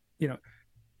are, you know,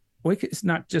 Oika is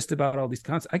not just about all these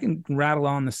concepts. I can rattle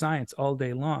on the science all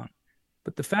day long,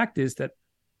 but the fact is that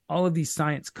all of these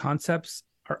science concepts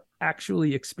are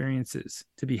actually experiences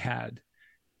to be had,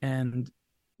 and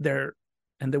they're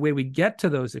and the way we get to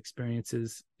those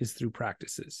experiences is through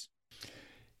practices.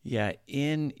 Yeah,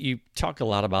 in you talk a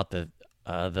lot about the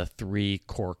three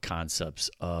core concepts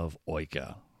of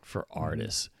Oika for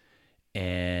artists,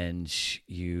 and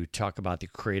you talk about the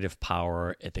creative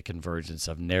power at the convergence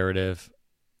of narrative,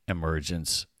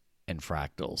 emergence, and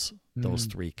fractals. Those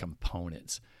three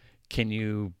components. Can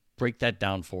you break that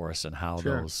down for us and how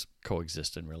Sure. those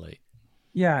coexist and relate?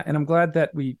 Yeah, and I'm glad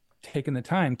that we taken the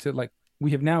time to, like,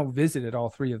 we have now visited all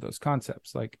three of those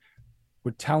concepts. Like,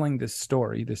 we're telling this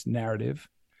story, this narrative.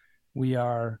 We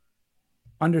are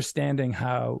understanding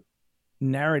how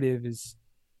narrative is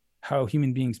how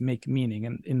human beings make meaning.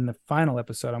 And in the final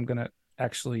episode, I'm going to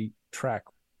actually track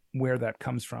where that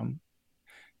comes from.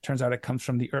 Turns out it comes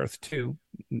from the earth too.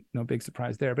 No big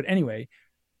surprise there. But anyway,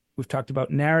 we've talked about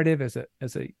narrative as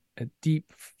a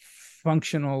deep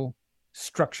functional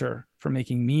structure for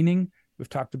making meaning. We've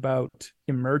talked about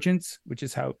emergence, which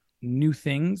is how new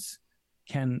things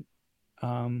can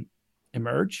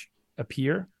emerge,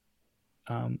 appear.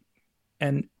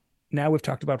 And now we've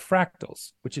talked about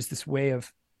fractals, which is this way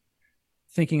of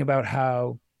thinking about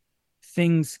how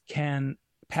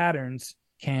patterns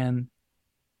can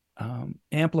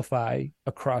amplify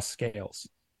across scales.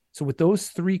 So with those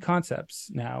three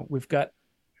concepts, now we've got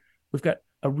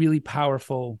a really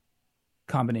powerful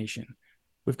combination.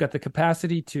 We've got the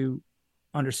capacity to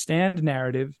understand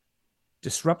narrative,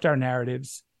 disrupt our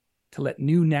narratives, to let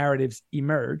new narratives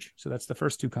emerge. So that's the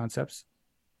first two concepts.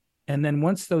 And then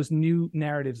once those new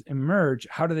narratives emerge,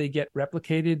 how do they get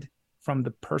replicated from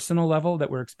the personal level that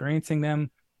we're experiencing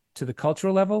them to the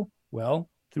cultural level? Well,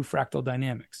 through fractal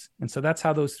dynamics. And so that's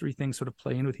how those three things sort of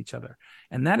play in with each other.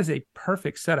 And that is a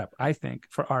perfect setup, I think,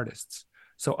 for artists.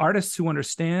 So artists who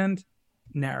understand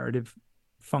narrative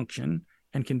function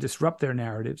and can disrupt their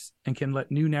narratives and can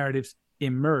let new narratives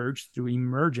emerge through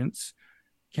emergence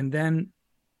can then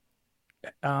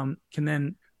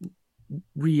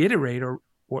reiterate or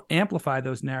amplify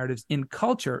those narratives in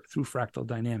culture through fractal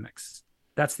dynamics.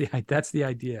 That's the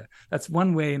idea. That's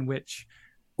one way in which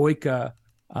Oika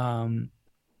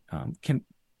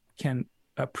can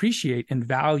appreciate and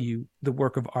value the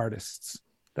work of artists.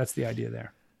 That's the idea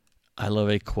there. I love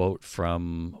a quote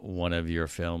from one of your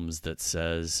films that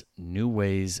says, "New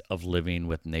ways of living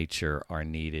with nature are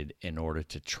needed in order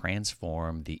to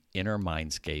transform the inner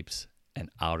mindscapes and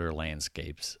outer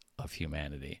landscapes of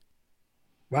humanity."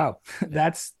 Wow,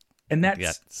 that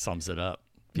sums it up.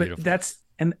 Beautiful. But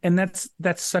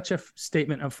that's such a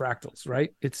statement of fractals,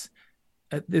 right? It's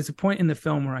there's a point in the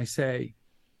film where I say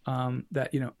that,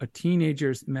 you know, a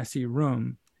teenager's messy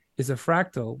room is a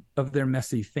fractal of their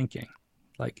messy thinking.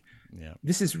 Like,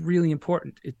 this is really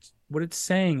important. What it's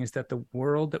saying is that the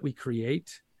world that we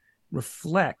create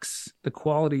reflects the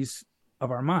qualities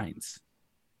of our minds,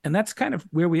 and that's kind of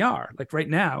where we are. Like right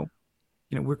now,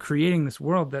 you know, we're creating this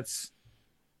world that's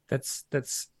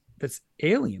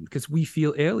alien because we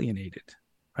feel alienated,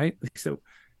 right? So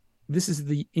this is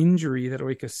the injury that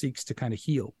Oika seeks to kind of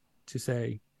heal, to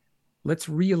say, let's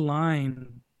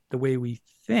realign the way we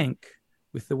think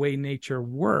with the way nature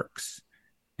works,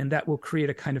 and that will create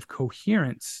a kind of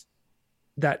coherence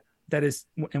that is,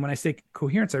 and when I say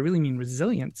coherence, I really mean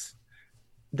resilience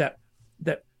that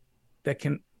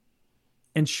can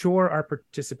ensure our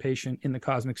participation in the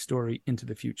cosmic story into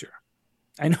the future.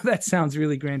 I know that sounds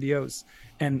really grandiose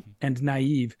and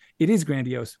naive. It is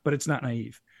grandiose, but it's not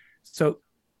naive. So,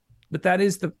 but that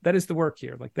is the work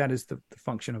here. Like, that is the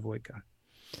function of Oika.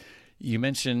 You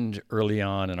mentioned early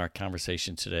on in our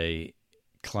conversation today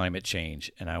climate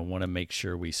change, and I want to make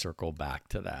sure we circle back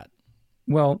to that.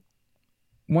 Well,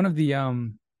 one of the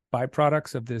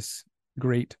byproducts of this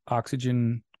great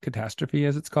oxygen catastrophe,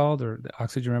 as it's called, or the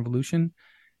oxygen revolution,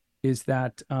 is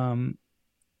that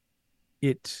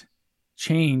it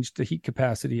changed the heat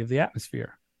capacity of the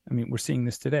atmosphere. I mean, we're seeing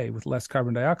this today. With less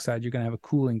carbon dioxide, you're going to have a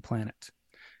cooling planet.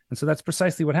 And so that's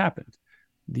precisely what happened.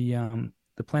 The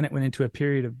planet went into a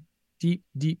period of deep,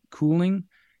 deep cooling,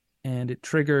 and it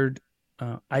triggered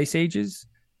ice ages.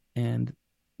 And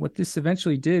what this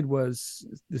eventually did was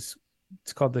it's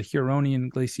called the Huronian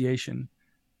glaciation.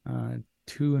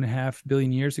 2.5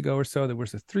 billion years ago or so, there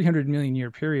was a 300 million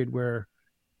year period where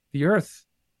the Earth,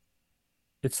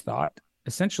 it's thought,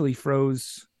 essentially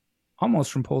froze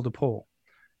almost from pole to pole.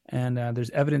 And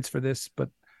there's evidence for this, but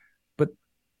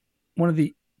one of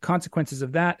the consequences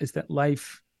of that is that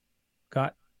life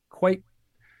got quite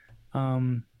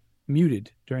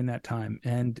muted during that time,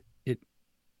 and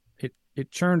it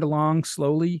churned along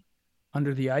slowly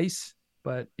under the ice,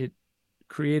 but it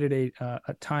created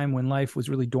a time when life was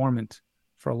really dormant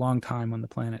for a long time on the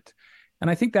planet. And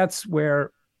I think that's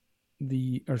where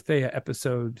the EARTHEA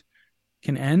episode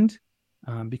can end,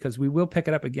 because we will pick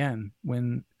it up again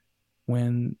when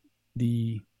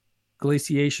the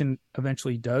glaciation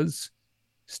eventually does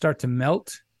start to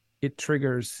melt. It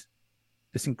triggers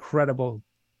this incredible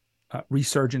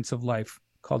resurgence of life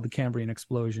called the Cambrian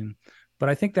explosion. But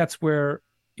I think that's where,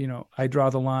 I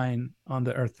draw the line on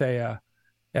the EARTHEA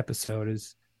episode,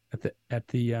 is at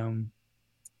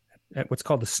what's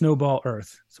called the snowball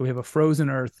Earth. So we have a frozen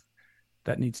Earth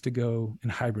that needs to go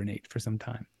and hibernate for some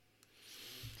time.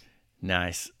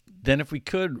 Nice. Then if we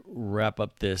could wrap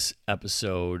up this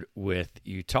episode with,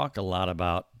 you talk a lot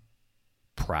about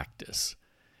practice.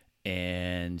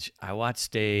 And I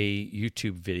watched a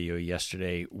YouTube video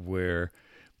yesterday where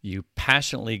you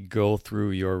passionately go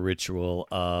through your ritual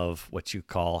of what you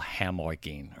call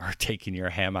hammocking, or taking your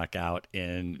hammock out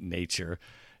in nature.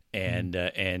 And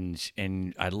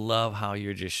and I love how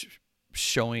you're just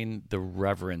showing the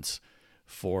reverence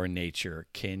for nature.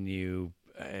 Can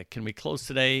we close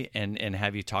today and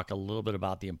have you talk a little bit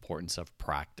about the importance of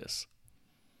practice?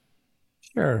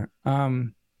 Sure.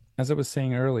 As I was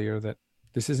saying earlier, that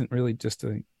this isn't really just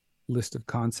a list of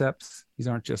concepts. These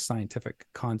aren't just scientific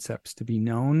concepts to be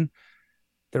known.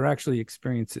 They're actually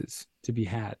experiences to be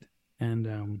had.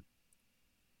 And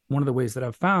one of the ways that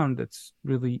I've found that's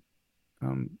really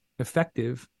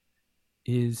effective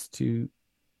is to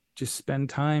just spend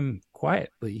time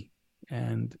quietly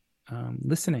and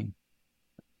listening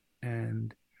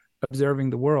and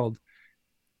observing the world,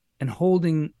 and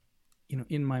holding,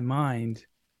 in my mind,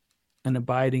 an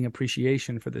abiding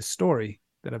appreciation for this story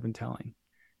that I've been telling,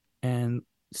 and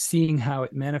seeing how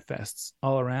it manifests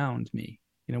all around me.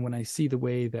 When I see the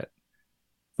way that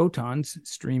photons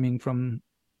streaming from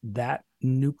that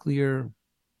nuclear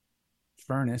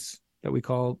furnace that we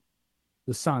call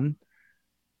the sun,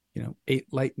 8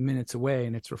 light minutes away,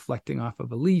 and it's reflecting off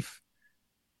of a leaf.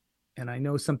 And I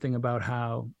know something about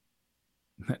how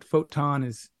that photon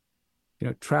is,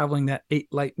 traveling that 8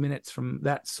 light minutes from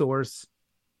that source,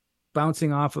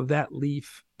 bouncing off of that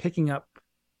leaf, picking up,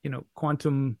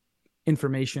 quantum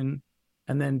information,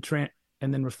 and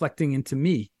then reflecting into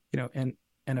me, and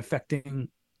affecting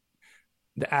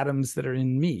the atoms that are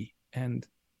in me. And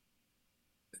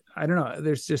I don't know,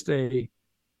 there's just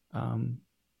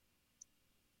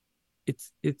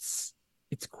it's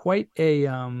quite a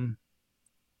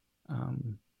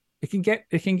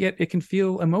it can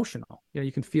feel emotional.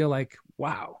 You can feel like,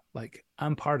 wow, like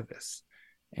I'm part of this.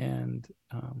 And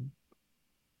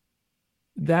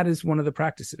that is one of the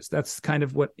practices. That's kind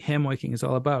of what hammocking is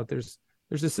all about. There's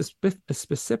a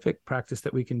specific practice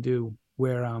that we can do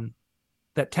where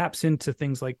that taps into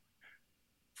things like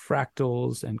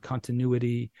fractals and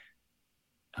continuity.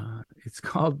 It's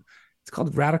called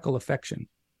radical affection.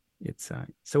 It's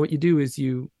so what you do is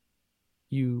you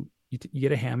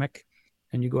get a hammock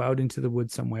and you go out into the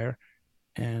woods somewhere,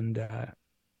 and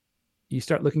you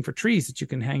start looking for trees that you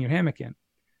can hang your hammock in.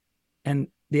 And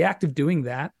the act of doing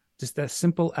that, just that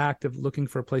simple act of looking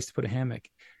for a place to put a hammock,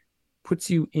 puts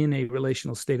you in a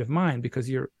relational state of mind, because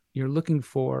you're looking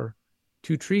for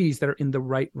two trees that are in the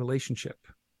right relationship,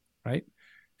 right?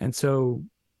 And so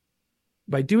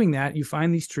by doing that, you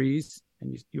find these trees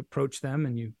and you approach them,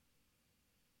 and you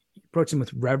approach them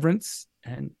with reverence.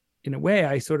 And in a way,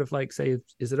 I sort of like say,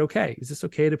 is it okay? Is this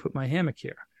okay to put my hammock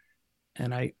here?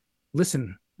 And I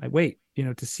listen, I wait,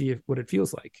 to see what it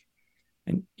feels like.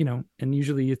 And, and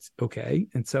usually it's okay.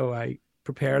 And so I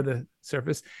prepare the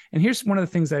surface. And here's one of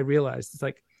the things I realized. It's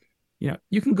like,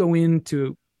 you can go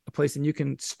into a place and you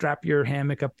can strap your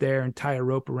hammock up there and tie a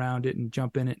rope around it and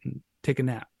jump in it and take a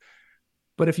nap.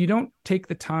 But if you don't take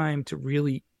the time to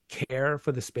really care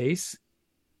for the space,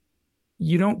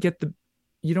 you don't get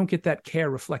that care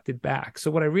reflected back.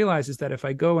 So what I realize is that if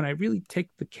I go and I really take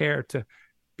the care to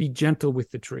be gentle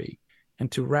with the tree,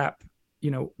 and to wrap,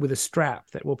 with a strap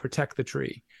that will protect the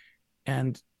tree,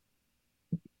 and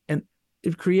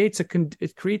it creates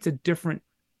a different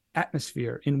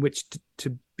atmosphere in which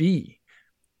to be.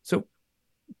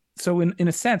 So in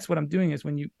a sense, what I'm doing is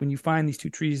when you find these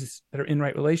two trees that are in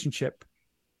right relationship,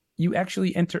 you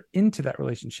actually enter into that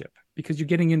relationship, because you're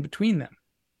getting in between them.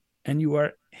 and you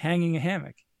are hanging a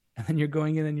hammock, and then you're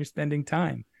going in and you're spending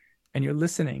time and you're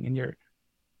listening and you're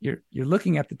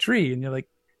looking at the tree, and you're like,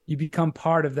 you become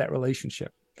part of that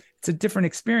relationship. It's a different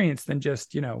experience than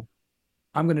just,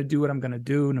 I'm going to do what I'm going to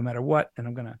do no matter what. And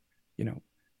I'm going to,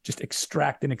 just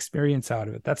extract an experience out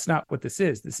of it. That's not what this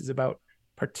is. This is about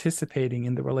participating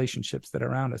in the relationships that are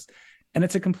around us. And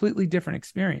it's a completely different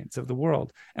experience of the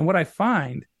world. And what I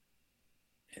find,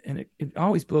 and it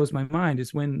always blows my mind,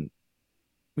 is when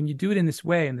you do it in this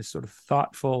way, in this sort of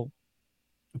thoughtful,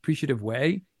 appreciative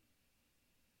way,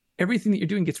 everything that you're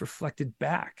doing gets reflected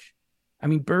back. I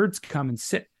mean, birds come and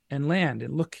sit and land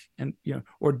and look, and,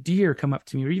 or deer come up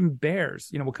to me, or even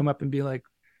bears, will come up and be like,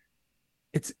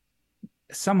 it's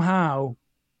somehow,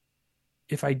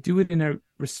 if I do it in a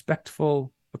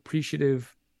respectful,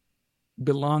 appreciative,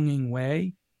 belonging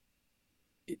way,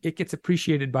 it gets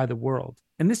appreciated by the world.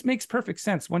 And this makes perfect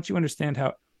sense once you understand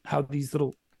how these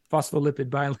little phospholipid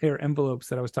bilayer envelopes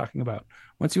that I was talking about,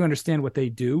 once you understand what they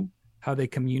do, how they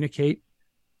communicate,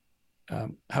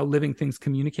 how living things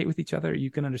communicate with each other,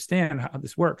 you can understand how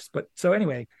this works. But so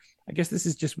anyway, I guess this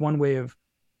is just one way of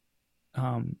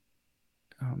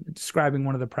describing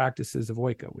one of the practices of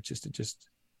Oika, which is to just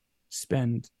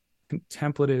spend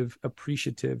contemplative,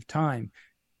 appreciative time.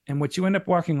 And what you end up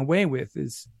walking away with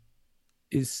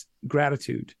is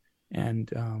gratitude. And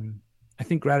I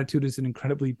think gratitude is an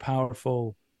incredibly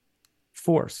powerful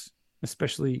force,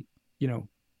 especially,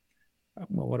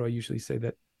 what do I usually say?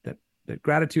 That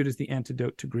gratitude is the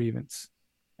antidote to grievance.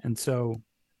 And so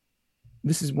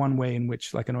this is one way in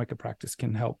which, like, an Oika practice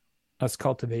can help us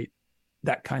cultivate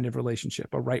that kind of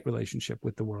relationship, a right relationship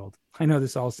with the world. I know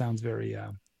this all sounds very,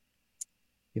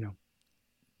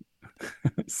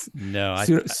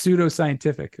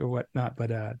 pseudo-scientific or whatnot,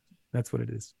 but that's what it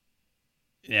is.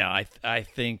 Yeah, I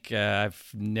think I've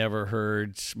never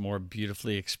heard more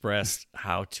beautifully expressed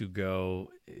how to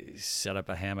go set up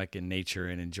a hammock in nature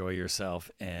and enjoy yourself.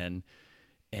 And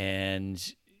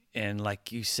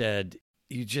like you said,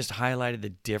 you just highlighted the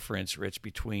difference, Rich,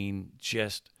 between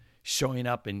just showing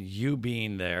up and you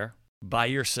being there by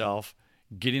yourself,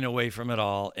 getting away from it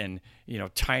all, and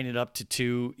tying it up to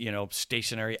two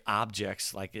stationary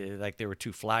objects like they were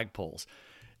two flagpoles,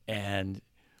 and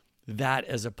that,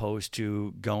 as opposed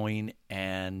to going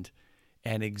and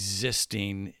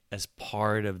existing as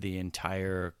part of the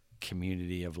entire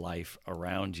community of life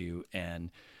around you,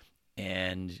 and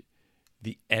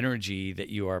the energy that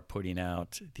you are putting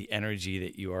out, the energy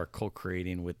that you are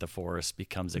co-creating with the forest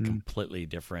becomes a completely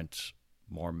different,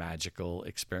 more magical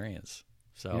experience.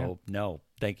 So, No,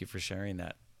 thank you for sharing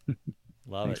that.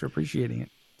 Love Thanks it. for appreciating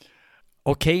it.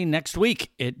 Okay, next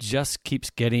week, it just keeps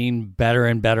getting better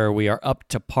and better. We are up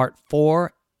to part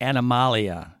 4,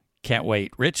 Animalia. Can't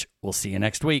wait. Rich, we'll see you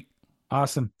next week.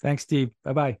 Awesome. Thanks, Steve.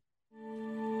 Bye-bye.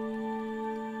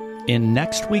 In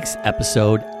next week's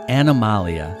episode,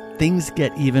 Animalia, things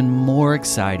get even more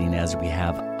exciting as we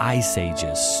have ice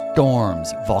ages,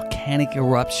 storms, volcanic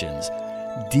eruptions,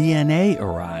 DNA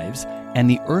arrives, and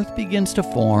the Earth begins to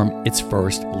form its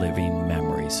first living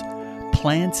memories.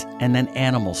 Plants and then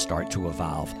animals start to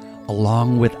evolve,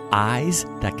 along with eyes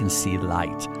that can see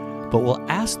light. But we'll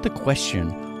ask the question,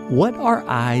 what are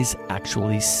eyes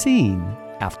actually seeing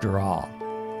after all?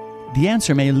 The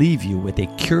answer may leave you with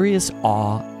a curious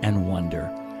awe and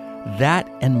wonder. That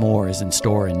and more is in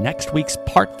store in next week's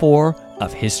Part 4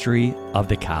 of History of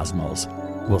the Cosmos.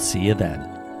 We'll see you then.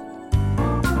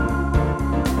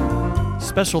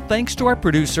 Special thanks to our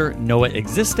producer, Noah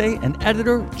Existe, and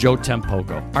editor, Joe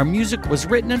Tempoco. Our music was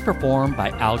written and performed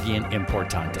by Alguien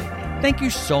Importante. Thank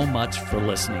you so much for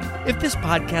listening. If this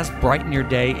podcast brightened your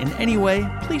day in any way,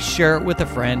 please share it with a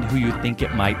friend who you think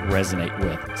it might resonate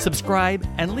with. Subscribe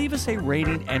and leave us a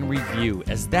rating and review,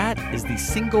 as that is the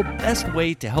single best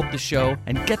way to help the show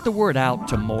and get the word out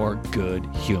to more good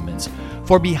humans.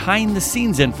 For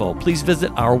behind-the-scenes info, please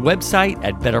visit our website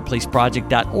at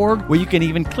betterplaceproject.org, where you can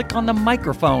even click on the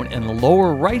microphone in the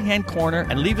lower right-hand corner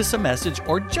and leave us a message,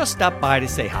 or just stop by to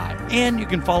say hi. And you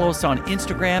can follow us on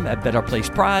Instagram at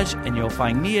betterplaceproj, and you'll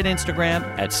find me at Instagram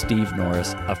at Steve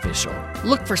Norris Official.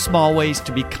 Look for small ways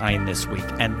to be kind this week,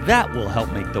 and that will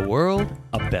help make the world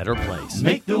a better place.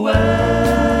 Make the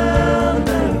world